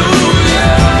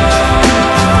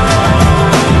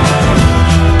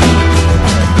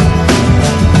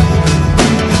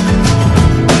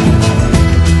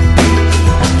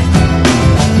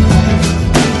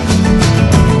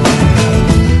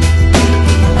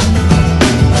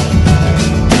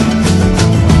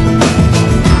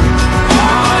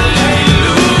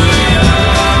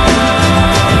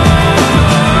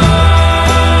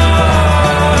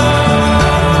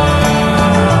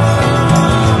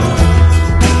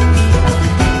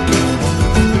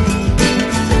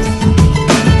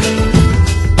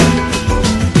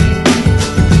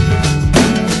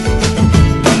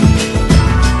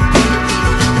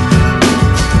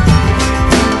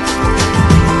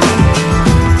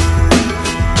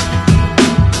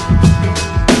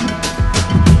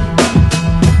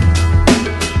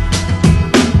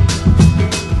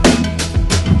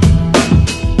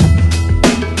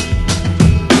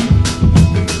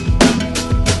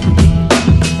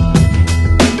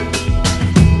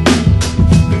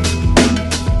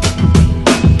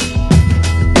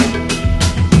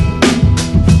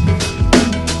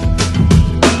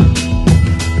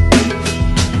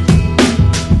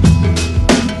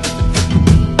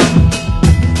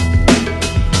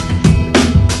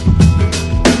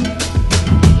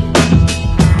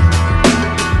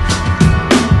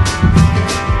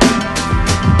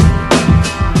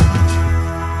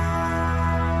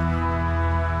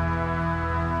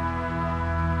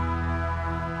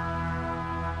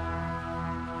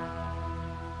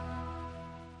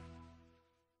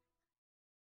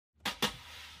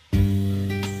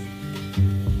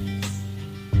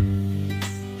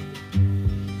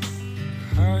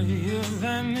 Higher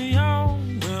than the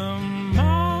older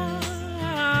mountain,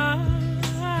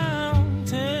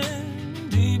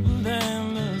 deeper than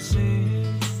the sea.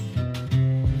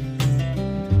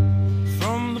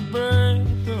 From the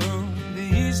breath of the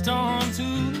east on to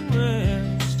the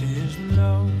west, His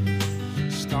love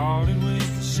started with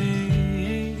the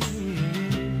sea.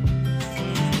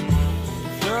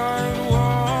 Flood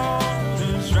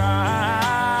waters rise,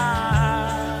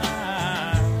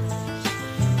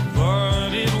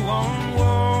 but it won't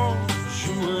wash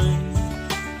away.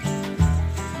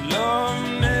 Love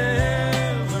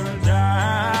never dies.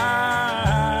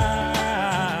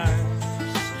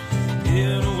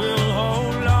 It will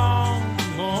hold on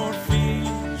more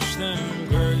fierce than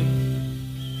grace.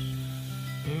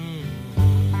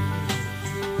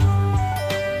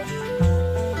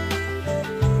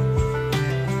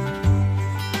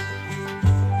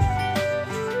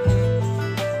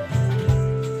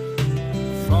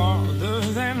 Farther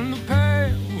than the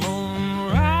pale moon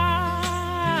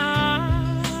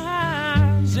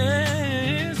rises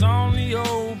on the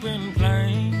open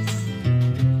plain,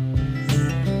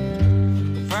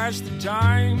 past the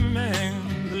time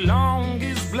and the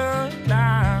longest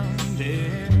bloodline,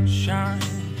 it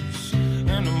shines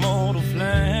an immortal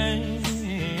flame.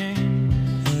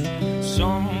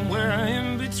 Somewhere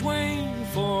in between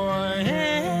forever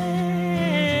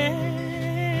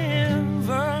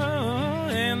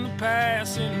and the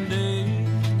passing days,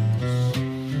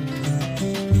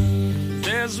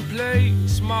 there's a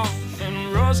place moth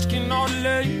and rust cannot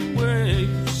lay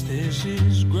waste. This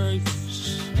is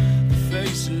grace, the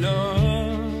face of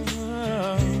love.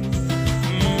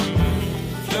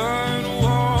 Flood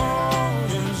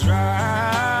waters rise,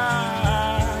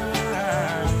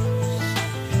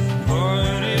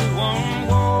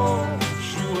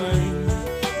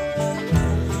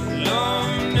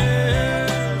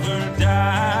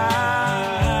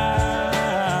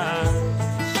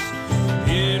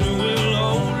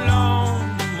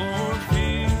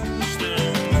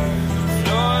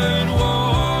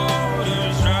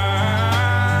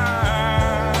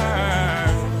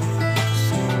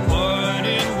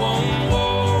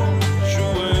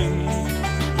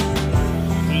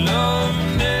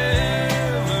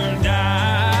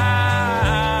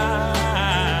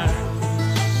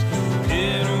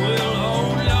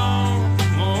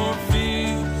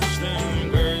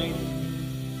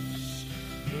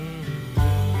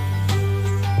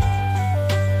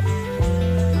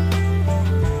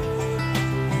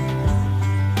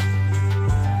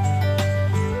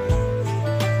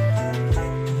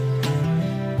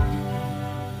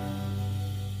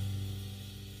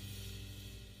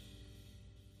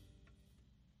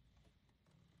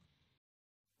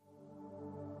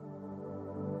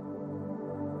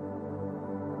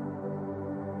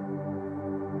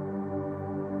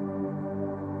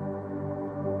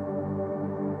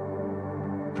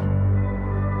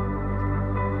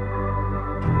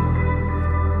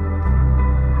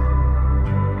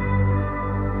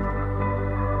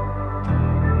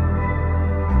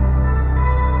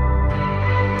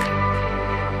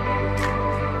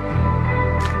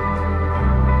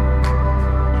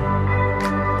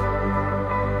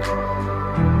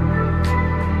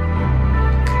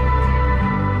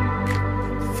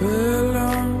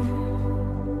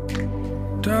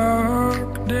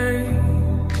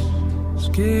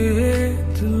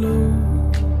 scared to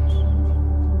lose.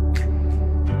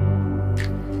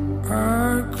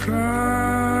 I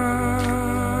cry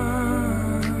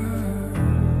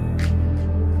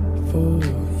for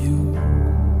you.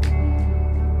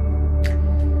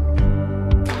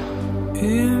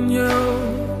 In your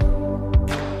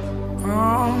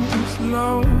arms,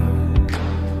 Lord,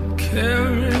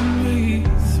 carry me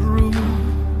through.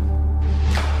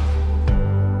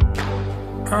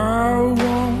 I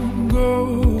won't go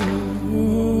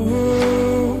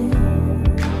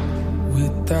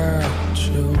without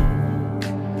you.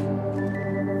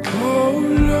 Oh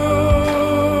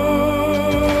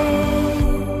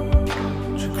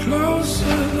Lord, you're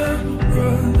closer than a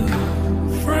brother,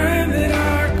 friend.